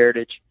hunter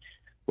heritage.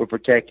 We're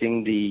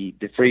protecting the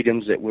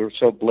freedoms that we're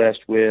so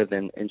blessed with,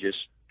 and just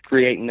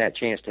creating that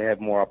chance to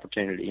have more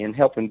opportunity and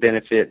helping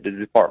benefit the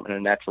Department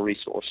of Natural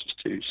Resources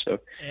too. So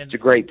it's a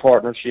great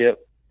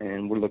partnership,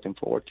 and we're looking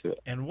forward to it.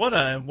 And what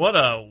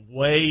a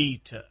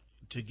way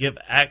to give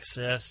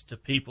access to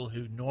people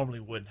who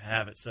normally wouldn't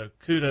have it. So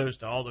kudos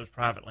to all those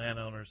private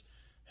landowners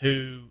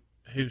who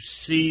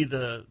see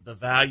the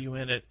value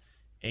in it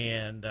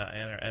and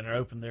are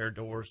open their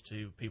doors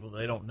to people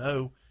they don't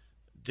know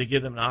to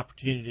give them an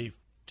opportunity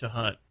to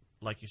hunt,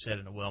 like you said,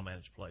 in a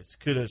well-managed place.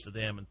 Kudos to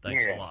them, and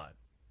thanks a lot.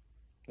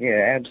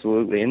 Yeah,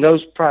 absolutely. And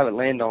those private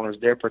landowners,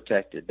 they're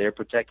protected. They're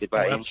protected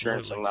by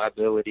insurance and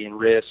liability and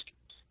risk.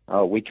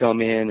 We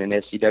come in, and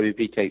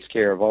SCWP takes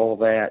care of all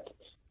that.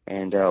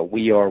 And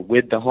we are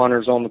with the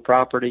hunters on the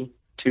property,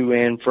 to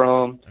and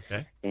from,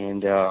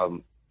 and,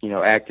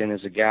 acting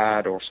as a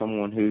guide or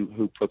someone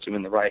who puts them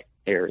in the right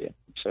area.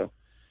 So,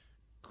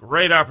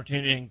 great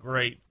opportunity and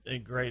great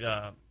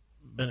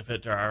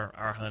benefit to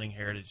our hunting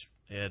heritage,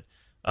 Ed.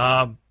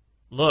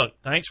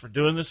 Look, thanks for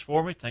doing this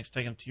for me. Thanks for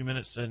taking a few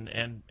minutes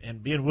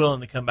and being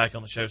willing to come back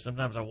on the show.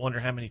 Sometimes I wonder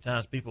how many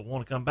times people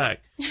want to come back.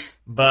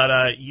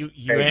 But you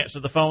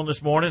answered the phone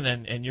this morning,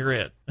 and you're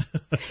it.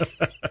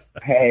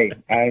 Hey,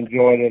 I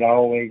enjoyed it. I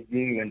always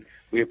do. And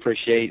we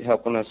appreciate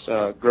helping us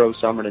grow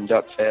Summerton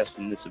Duck Fest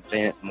and this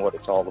event and what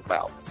it's all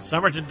about.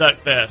 Summerton Duck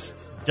Fest,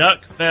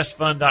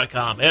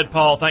 duckfestfun.com. Ed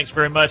Paul, thanks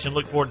very much, and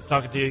look forward to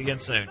talking to you again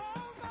soon.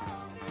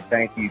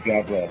 Thank you.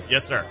 God bless.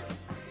 Yes, sir.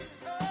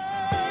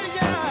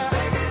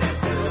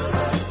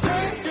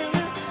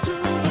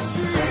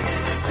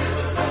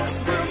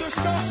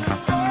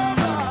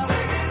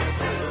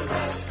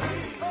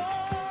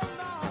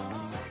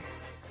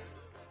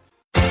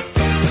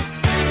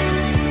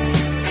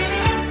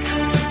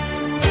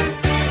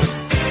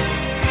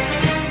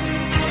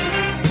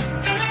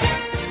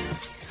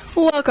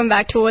 Welcome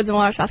back to Woods and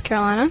Water, South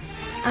Carolina.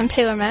 I'm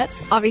Taylor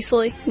Metz.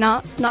 Obviously,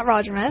 not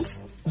Roger Metz.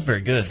 That's very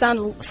good. Sound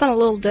a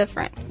little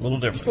different. A little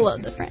different. Just a little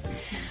different.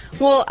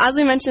 Well, as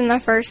we mentioned in our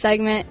first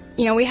segment,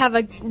 we have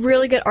a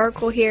really good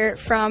article here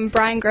from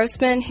Brian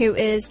Grossman, who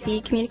is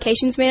the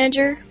communications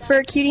manager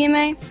for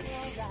QDMA,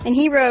 and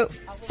he wrote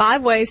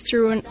 5 ways to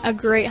ruin a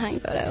great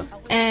hunting photo.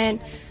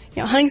 And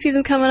hunting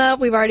season's coming up.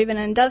 We've already been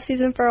in dove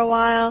season for a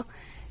while.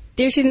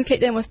 Deer season's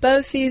kicked in with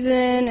bow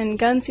season, and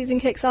gun season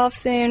kicks off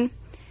soon.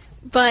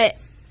 But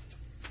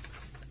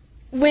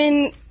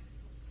when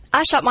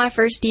I shot my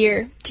first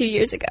deer 2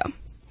 years ago,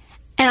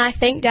 and I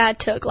think Dad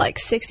took like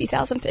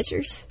 60,000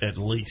 pictures. At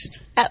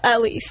least.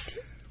 At least.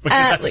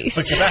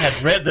 Because I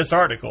had read this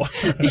article.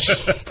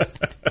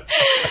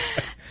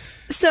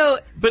 So,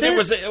 but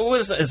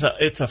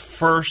it's a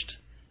first.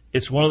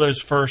 It's one of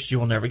those firsts you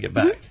will never get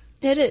back.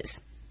 It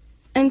is.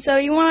 And so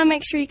you want to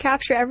make sure you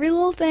capture every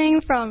little thing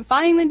from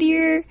finding the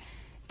deer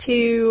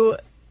to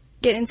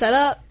getting set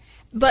up.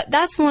 But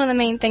that's one of the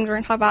main things we're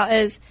going to talk about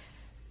is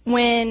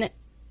when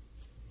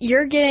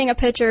you're getting a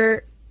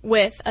picture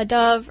with a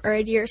dove or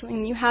a deer or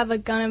something, you have a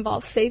gun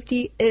involved.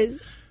 Safety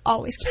is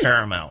always key.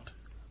 Paramount.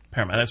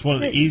 paramount. That's one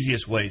of the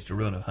easiest ways to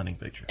ruin a hunting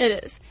picture.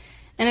 It is.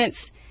 And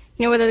it's,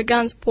 whether the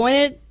gun's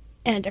pointed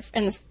in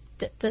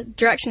the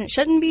direction it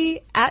shouldn't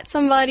be at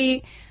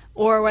somebody,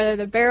 or whether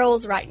the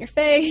barrel's right in your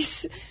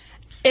face.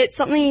 It's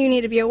something you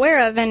need to be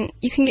aware of, and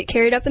you can get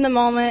carried up in the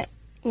moment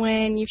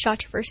when you've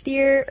shot your first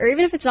deer, or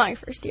even if it's not your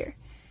first deer,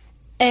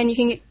 and you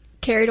can get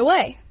carried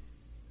away.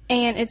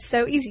 And it's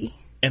so easy.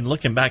 And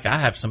looking back, I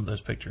have some of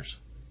those pictures.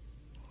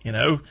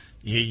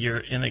 You're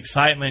in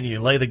excitement, you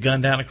lay the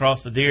gun down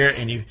across the deer,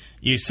 and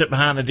you sit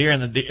behind the deer,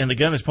 and the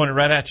gun is pointed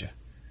right at you.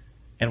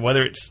 And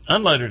whether it's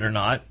unloaded or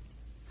not,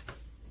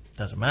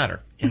 doesn't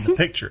matter. In the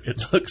picture,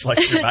 it looks like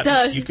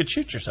you could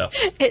shoot yourself.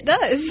 It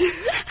does.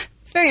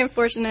 It's very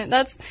unfortunate.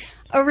 That's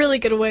a really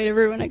good way to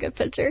ruin a good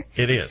picture.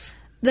 It is.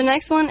 The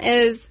next one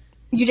is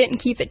you didn't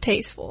keep it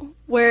tasteful.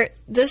 Where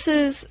this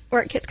is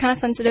where it gets kind of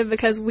sensitive,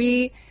 because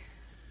we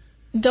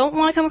don't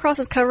want to come across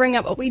as covering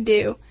up what we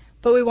do,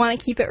 but we want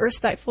to keep it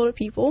respectful to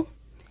people.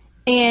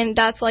 And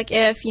that's like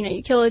if,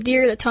 you kill a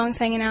deer, the tongue's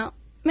hanging out,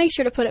 make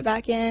sure to put it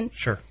back in.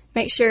 Sure.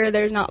 Make sure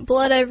there's not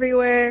blood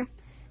everywhere.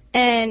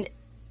 And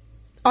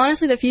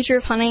honestly, the future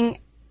of hunting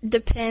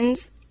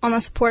depends on the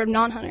support of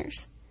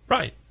non-hunters.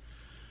 Right.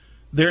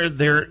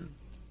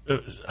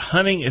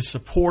 Hunting is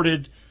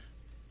supported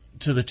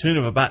to the tune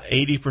of about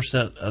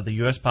 80% of the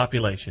U.S.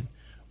 population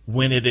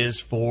when it is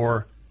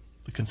for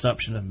the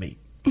consumption of meat,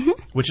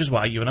 which is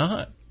why you and I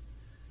hunt.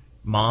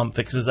 Mom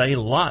fixes a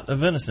lot of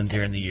venison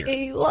during the year.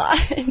 A lot.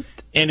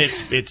 And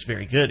it's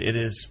very good.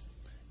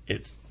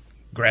 It's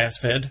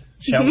grass-fed,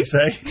 shall we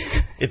say.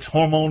 It's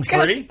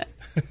hormone-free.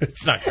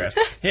 It's not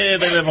grass-fed. Yeah,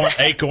 they live on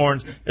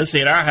acorns. Let's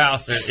see, at our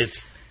house,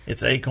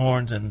 it's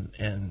acorns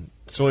and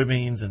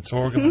soybeans and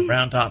sorghum and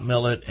brown top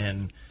millet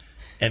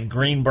and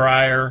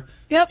greenbrier.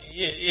 Yep.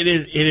 It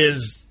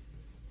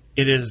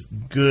is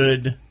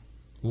good,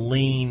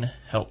 lean,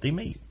 healthy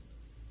meat.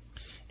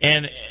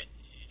 And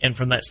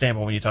from that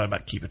standpoint, when you talk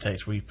about keep it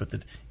taste, where you put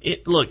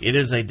it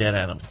is a dead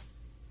animal.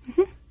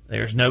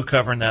 There's no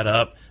covering that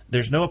up.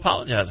 There's no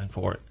apologizing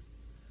for it.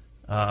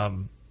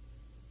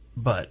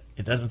 But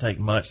it doesn't take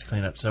much to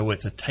clean up. So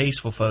it's a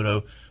tasteful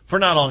photo for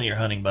not only your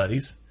hunting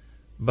buddies,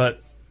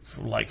 but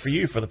for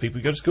you, for the people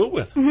you go to school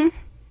with who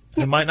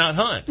might not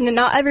hunt. And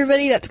not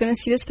everybody that's going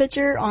to see this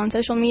picture on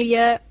social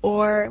media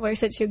or, like I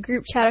said, to a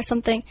group chat or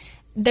something,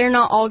 they're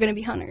not all going to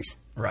be hunters.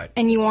 Right.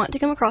 And you want to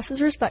come across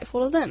as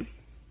respectful to them.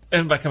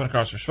 And by coming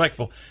across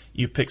respectful,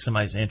 you pick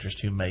somebody's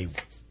interest who may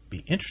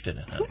be interested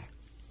in hunting.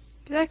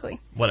 Exactly.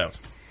 What else?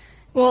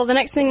 Well, the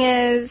next thing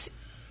is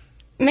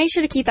make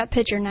sure to keep that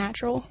picture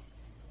natural.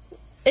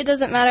 It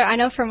doesn't matter. I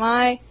know for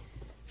my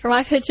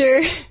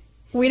picture,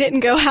 we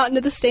didn't go out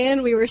into the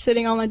stand. We were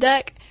sitting on the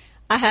deck.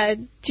 I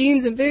had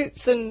jeans and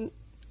boots and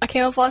a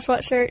camouflage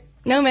sweatshirt,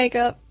 no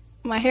makeup.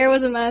 My hair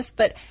was a mess,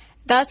 but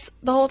that's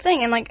the whole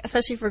thing. And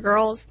especially for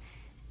girls.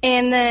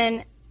 And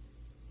then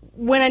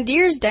when a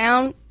deer's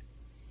down,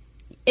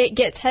 it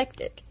gets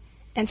hectic.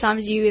 And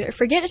sometimes you either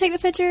forget to take the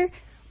picture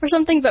or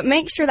something, but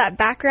make sure that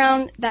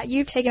background that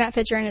you've taken that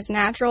picture in is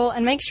natural,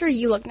 and make sure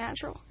you look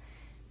natural.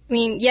 I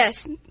mean,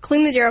 yes,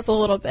 clean the deer up a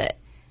little bit.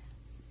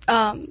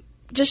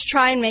 Just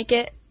try and make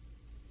it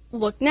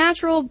look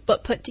natural,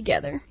 but put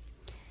together.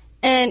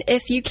 And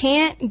if you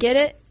can't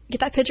get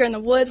that picture in the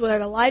woods, whether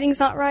the lighting's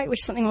not right, which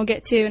is something we'll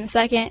get to in a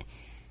second,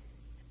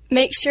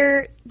 make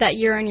sure that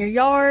you're in your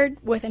yard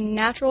with a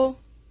natural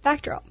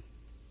backdrop.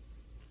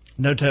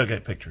 No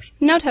tailgate pictures.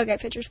 No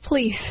tailgate pictures,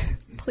 please.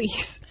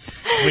 Please.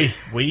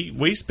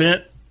 We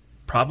spent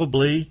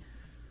probably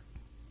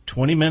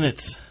 20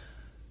 minutes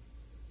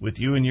with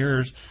you and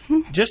yours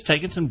just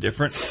taking some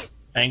different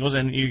angles.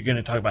 And you're going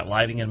to talk about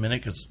lighting in a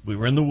minute because we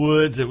were in the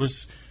woods. It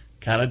was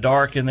kind of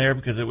dark in there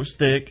because it was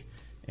thick.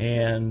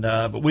 And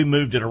but we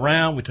moved it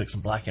around. We took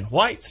some black and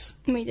whites.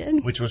 We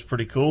did. Which was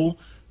pretty cool.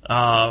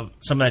 Some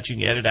of that you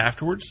can edit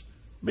afterwards.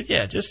 But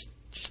yeah, just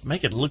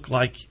make it look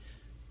like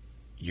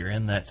you're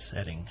in that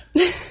setting.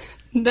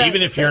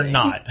 Even if you're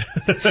not.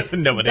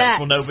 Nobody else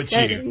will know but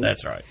you.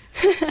 That's right.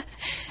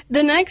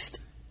 The next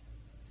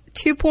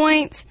 2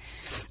 points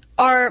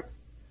are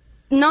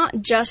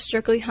not just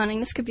strictly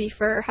hunting. This could be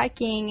for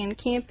hiking and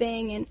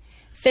camping and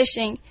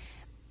fishing.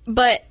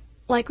 But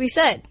like we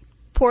said,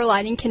 poor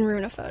lighting can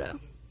ruin a photo.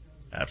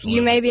 Absolutely.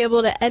 You may be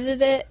able to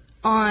edit it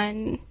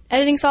on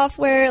editing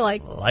software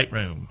like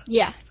Lightroom.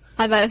 Yeah.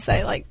 I was about to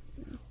say,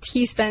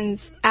 he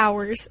spends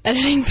hours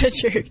editing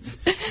pictures.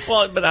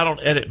 Well, but I don't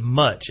edit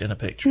much in a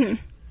picture.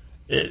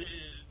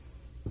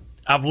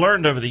 I've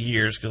learned over the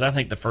years, because I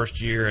think the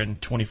first year in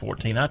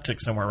 2014, I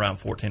took somewhere around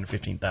 14,000 to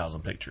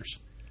 15,000 pictures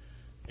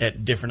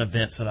at different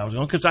events that I was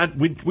going. Because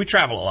we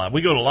travel a lot.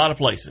 We go to a lot of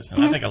places,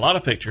 and I take a lot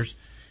of pictures.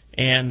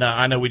 And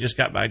I know I just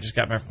got back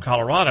from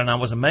Colorado, and I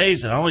was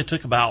amazed that I only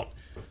took about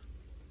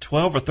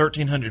 1,200 or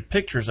 1,300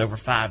 pictures over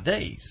 5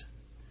 days.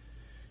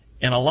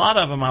 And a lot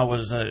of them I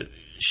was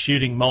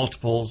shooting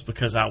multiples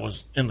because I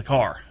was in the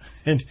car.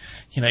 And,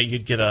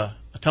 you'd get a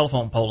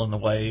telephone pole in the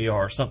way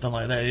or something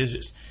like that. It's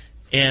just,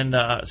 and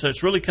so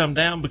it's really come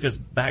down because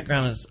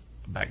background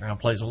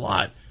plays a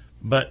lot.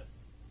 But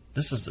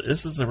This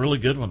is a really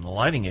good one, the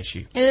lighting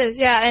issue. It is,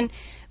 yeah. And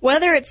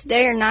whether it's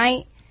day or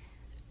night,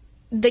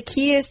 the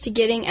key is to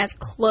getting as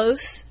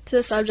close to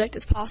the subject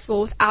as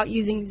possible without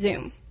using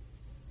zoom.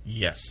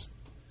 Yes.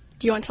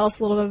 Do you want to tell us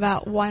a little bit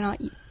about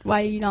why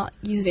you not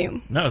use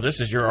zoom? No,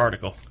 this is your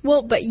article.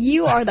 Well, but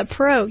you are the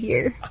pro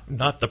here. I'm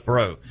not the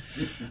pro.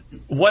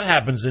 What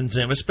happens in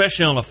zoom,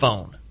 especially on a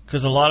phone,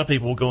 because a lot of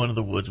people will go into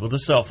the woods with a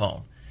cell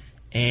phone,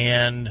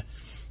 and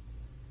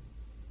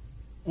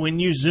when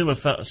you zoom a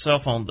cell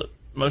phone,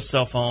 most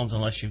cell phones,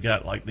 unless you've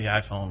got like the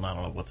iPhone, I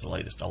don't know what's the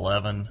latest,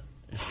 11,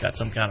 it's got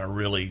some kind of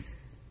really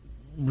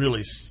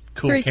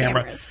cool 3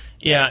 camera. cameras.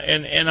 Yeah,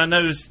 and I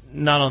noticed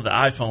not on the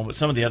iPhone, but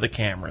some of the other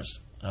cameras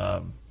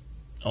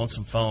on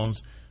some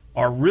phones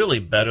are really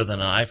better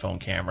than an iPhone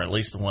camera, at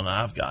least the one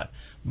I've got.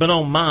 But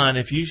on mine,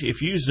 if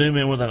you zoom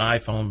in with an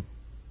iPhone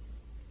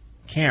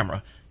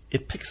camera,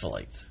 it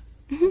pixelates.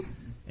 Mm-hmm.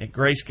 It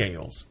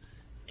grayscales,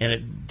 and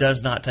it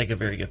does not take a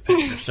very good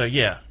picture. So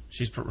yeah,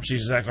 she's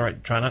exactly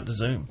right. Try not to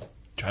zoom.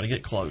 Try to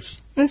get close.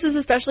 This is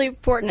especially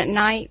important at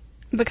night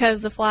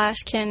because the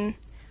flash can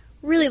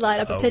really light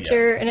up a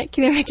picture, and it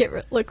can either make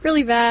it look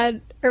really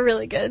bad or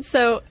really good.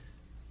 So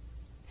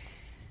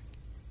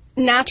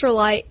natural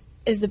light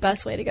is the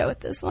best way to go with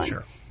this one.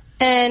 Sure.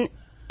 And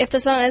if the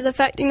sun is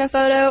affecting the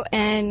photo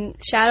and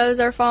shadows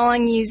are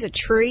falling, use a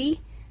tree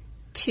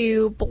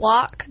to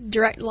block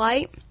direct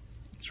light.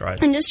 That's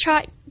right. And just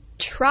try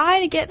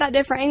to get that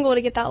different angle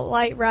to get that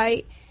light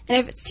right. And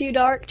if it's too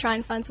dark, try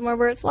and find somewhere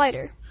where it's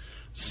lighter.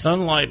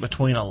 Sunlight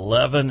between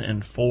 11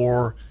 and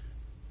 4,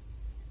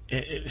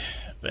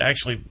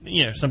 actually,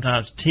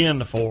 sometimes 10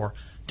 to 4,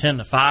 10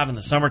 to 5 in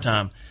the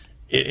summertime,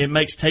 it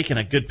makes taking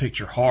a good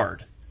picture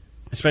hard,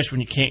 especially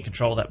when you can't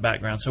control that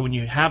background. So when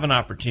you have an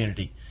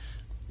opportunity,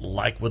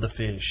 like with a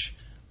fish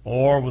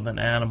or with an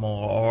animal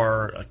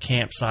or a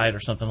campsite or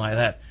something like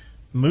that,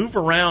 move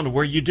around to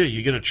where you do.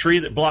 You get a tree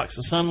that blocks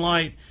the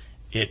sunlight,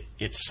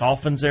 it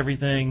softens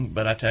everything,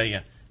 but I tell you,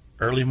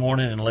 early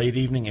morning and late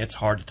evening, it's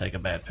hard to take a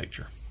bad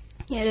picture.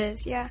 Yeah, it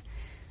is, yeah.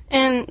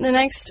 And the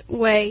next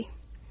way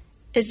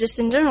is just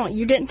in general,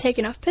 you didn't take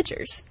enough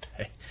pictures.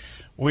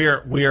 We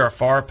are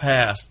far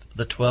past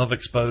the 12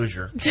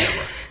 exposure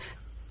camera.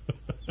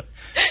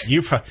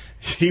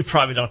 You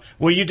probably don't.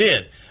 Well, you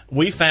did.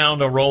 We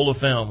found a roll of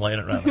film laying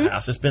around the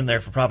house. It's been there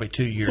for probably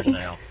 2 years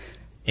now,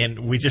 and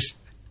we just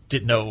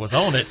didn't know it was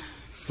on it.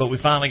 But we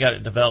finally got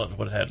it developed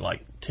when it had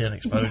like 10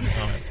 exposures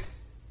on it.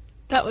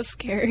 That was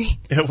scary.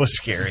 It was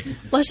scary.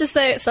 Let's just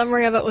say a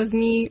summary of it was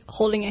me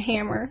holding a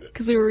hammer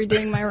because we were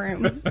redoing my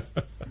room.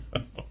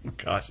 Oh,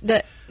 gosh.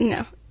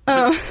 No.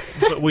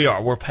 But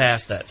we're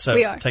past that. So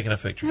We are. Taking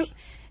enough pictures.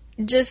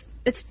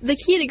 It's the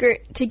key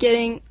to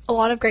getting a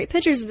lot of great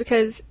pictures is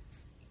because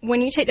when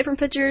you take different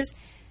pictures,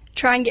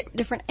 try and get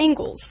different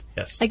angles.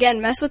 Yes.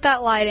 Again, mess with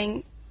that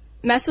lighting,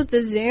 mess with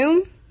the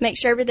zoom, make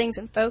sure everything's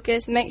in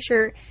focus, make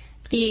sure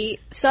the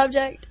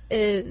subject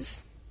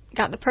is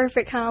got the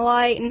perfect kind of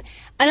light. And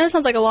I know it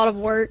sounds like a lot of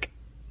work,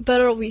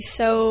 but it'll be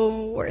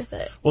so worth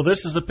it. Well,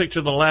 this is a picture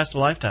that'll last a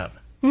lifetime.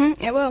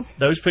 Mm-hmm, it will.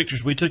 Those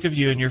pictures we took of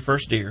you and your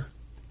first deer,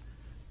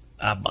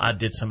 I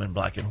did some in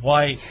black and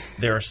white.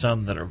 There are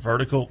some that are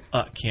vertical.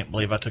 I can't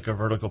believe I took a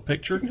vertical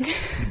picture,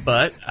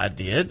 but I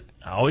did.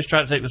 I always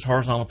try to take those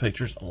horizontal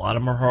pictures. A lot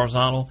of them are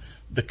horizontal.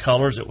 The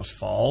colors, it was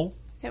fall.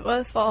 It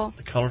was fall.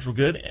 The colors were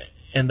good.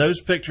 And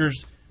those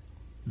pictures,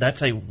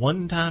 that's a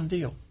one-time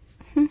deal.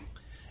 Mm-hmm.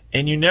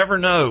 And you never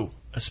know.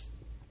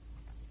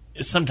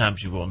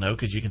 Sometimes you will know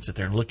because you can sit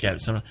there and look at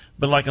it.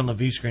 But like on the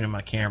view screen of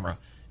my camera,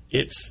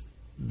 it's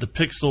the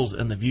pixels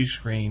in the view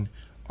screen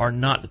are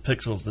not the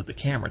pixels that the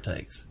camera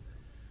takes.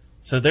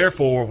 So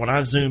therefore, when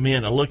I zoom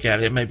in and look at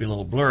it, it may be a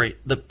little blurry.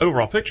 The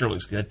overall picture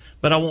looks good,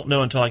 but I won't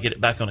know until I get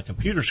it back on a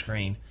computer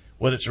screen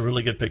whether it's a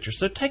really good picture.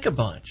 So take a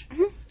bunch.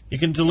 Mm-hmm. You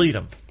can delete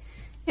them.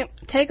 Yep,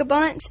 take a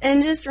bunch,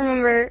 and just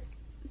remember,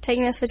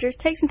 taking those pictures,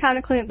 take some time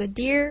to clean up the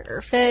deer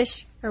or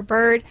fish or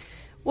bird,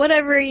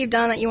 whatever you've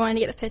done that you wanted to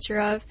get the picture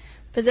of.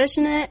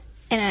 Position it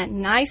in a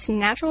nice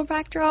natural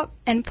backdrop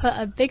and put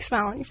a big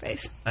smile on your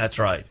face. That's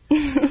right.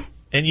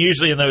 And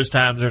usually in those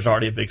times, there's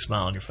already a big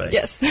smile on your face.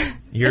 Yes.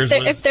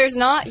 If there's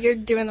not, you're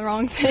doing the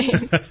wrong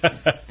thing.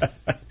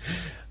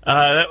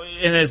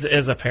 And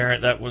as a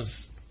parent, that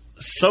was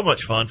so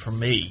much fun for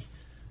me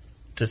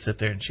to sit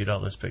there and shoot all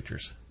those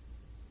pictures.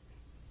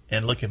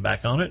 And looking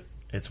back on it,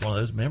 it's one of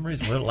those memories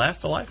that will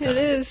last a lifetime. It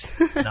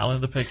is. Not only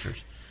the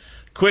pictures.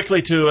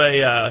 Quickly to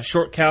a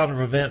short calendar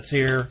of events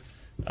here.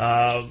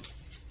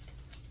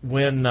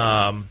 When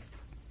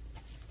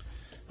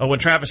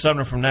Travis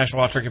Sumner from National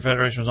Wild Turkey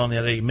Federation was on the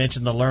other day, he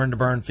mentioned the Learn to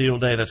Burn Field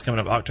Day. That's coming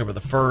up October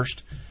the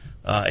 1st,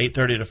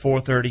 8:30 to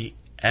 4:30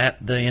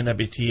 at the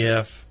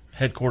NWTF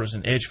headquarters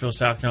in Edgefield,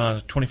 South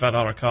Carolina.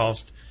 $25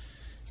 cost.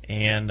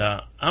 And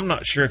I'm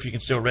not sure if you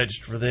can still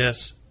register for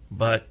this,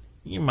 but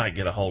you might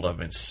get a hold of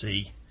them and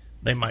see.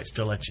 They might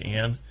still let you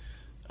in.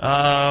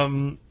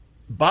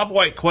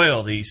 Bobwhite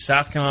Quail, the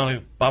South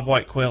Carolina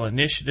Bobwhite Quail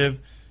Initiative,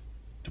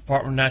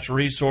 Department of Natural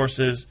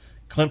Resources,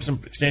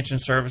 Clemson Extension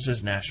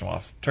Services, National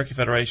Wild Turkey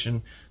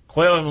Federation,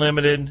 Quail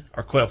Unlimited,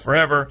 or Quail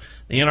Forever,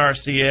 the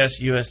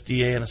NRCS,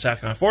 USDA, and the South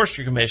Carolina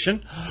Forestry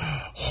Commission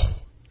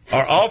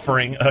are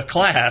offering a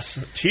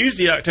class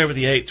Tuesday, October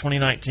the 8th,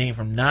 2019,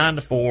 from 9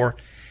 to 4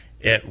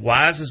 at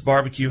Wise's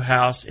Barbecue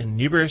House in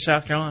Newberry,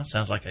 South Carolina.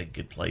 Sounds like a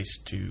good place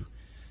to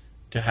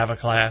have a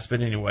class.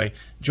 But anyway,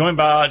 join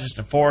biologists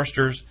and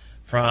foresters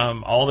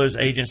from all those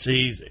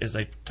agencies as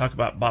they talk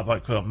about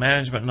bobwhite quail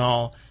management and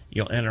all.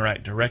 You'll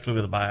interact directly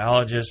with a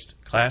biologist,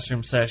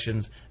 classroom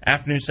sessions,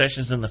 afternoon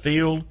sessions in the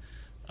field.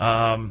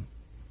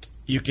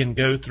 You can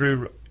go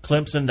through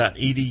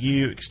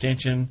clemson.edu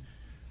extension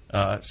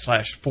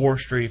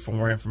 /forestry for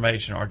more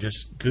information, or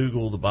just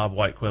Google the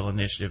Bobwhite Quail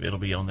Initiative. It'll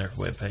be on their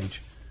webpage.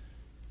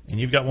 And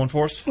you've got one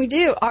for us? We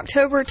do.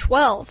 October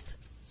 12th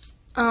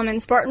in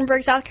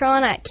Spartanburg, South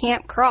Carolina at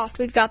Camp Croft.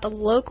 We've got the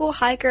Local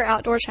Hiker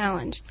Outdoor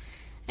Challenge.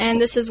 And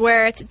this is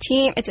where it's a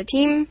team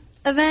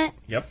event.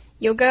 Yep.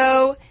 You'll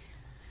go,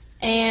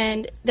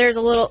 and there's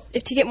a little,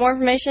 to get more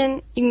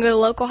information, you can go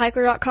to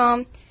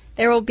localhiker.com.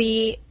 There will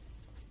be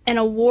an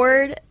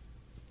award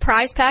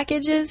prize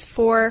packages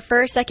for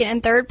first, second,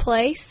 and third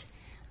place.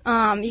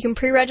 You can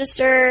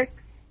pre-register.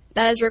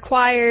 That is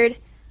required.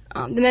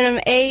 The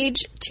minimum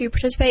age to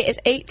participate is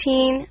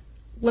 18.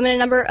 Limited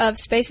number of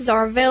spaces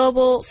are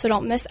available, so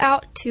don't miss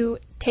out to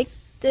take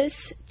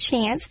this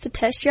chance to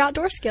test your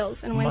outdoor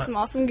skills and win some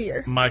awesome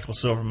gear. Michael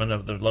Silverman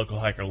of the Local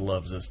Hiker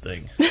loves this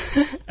thing.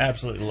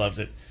 Absolutely loves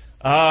it.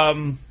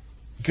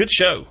 Good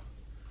show.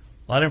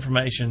 A lot of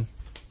information.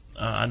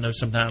 I know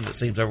sometimes it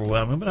seems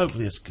overwhelming, but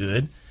hopefully it's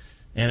good.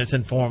 And it's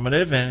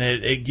informative, and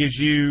it gives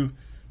you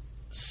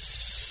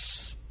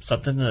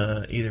something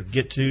to either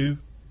get to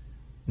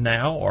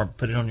now or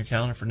put it on your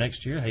calendar for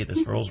next year. Hey,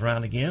 this rolls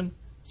around again.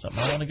 Something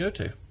I want to go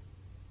to.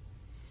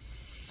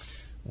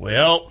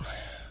 Well,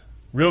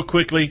 real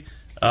quickly,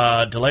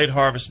 Delayed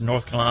Harvest in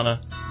North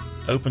Carolina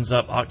opens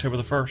up October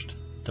the 1st.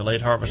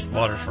 Delayed Harvest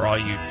waters for all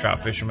you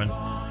trout fishermen.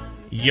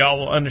 Y'all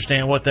will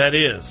understand what that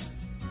is.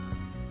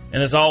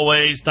 And as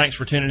always, thanks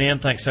for tuning in.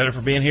 Thanks, Heather,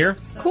 for being here.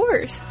 Of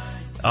course.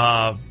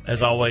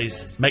 As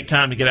always, make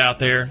time to get out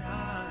there.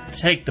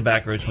 Take the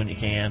back roads when you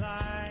can.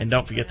 And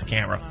don't forget the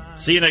camera.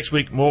 See you next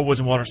week. More Woods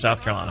and Water,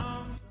 South Carolina.